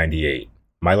 episode number 98,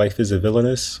 My Life is a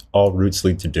Villainess, All Routes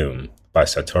Lead to Doom, by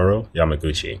Satoru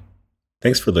Yamaguchi.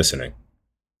 Thanks for listening.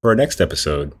 For our next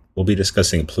episode, we'll be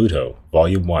discussing Pluto,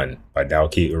 Volume 1, by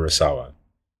Naoki Urasawa.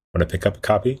 Want to pick up a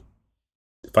copy?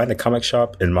 Find a comic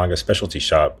shop and manga specialty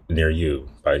shop near you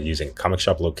by using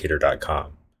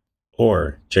comicshoplocator.com,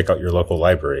 or check out your local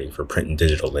library for print and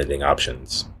digital lending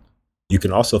options. You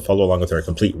can also follow along with our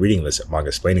complete reading list at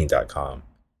mangasplaining.com.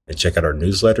 And check out our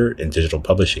newsletter and digital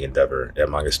publishing endeavor at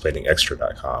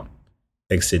mangasplainingextra.com.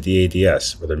 Thanks to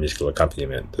DADS for their musical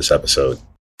accompaniment this episode.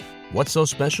 What's so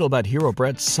special about Hero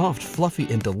Bread's soft, fluffy,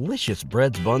 and delicious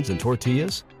breads, buns, and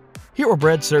tortillas? Hero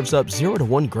Bread serves up 0 to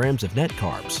 1 grams of net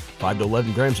carbs, 5 to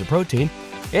 11 grams of protein,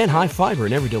 and high fiber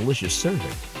in every delicious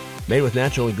serving. Made with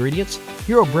natural ingredients,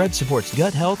 Hero Bread supports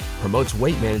gut health, promotes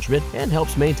weight management, and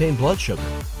helps maintain blood sugar.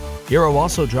 Hero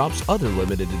also drops other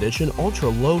limited edition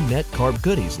ultra-low net carb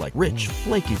goodies like rich,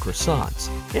 flaky croissants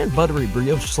and buttery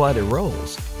brioche slider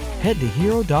rolls. Head to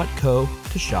hero.co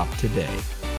to shop today.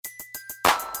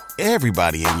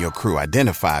 Everybody in your crew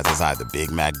identifies as either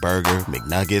Big Mac Burger,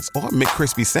 McNuggets, or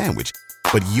McCrispy Sandwich.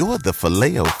 But you're the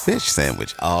Filet-O-Fish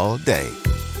Sandwich all day.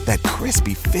 That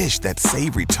crispy fish, that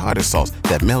savory tartar sauce,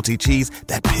 that melty cheese,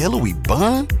 that pillowy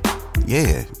bun.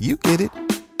 Yeah, you get it.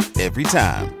 Every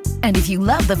time. And if you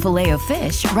love the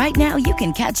Filet-O-Fish, right now you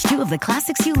can catch 2 of the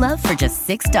classics you love for just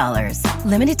 $6.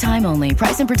 Limited time only.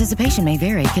 Price and participation may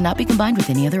vary. Cannot be combined with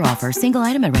any other offer. Single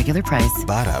item at regular price.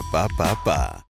 Ba-da-ba-ba-ba.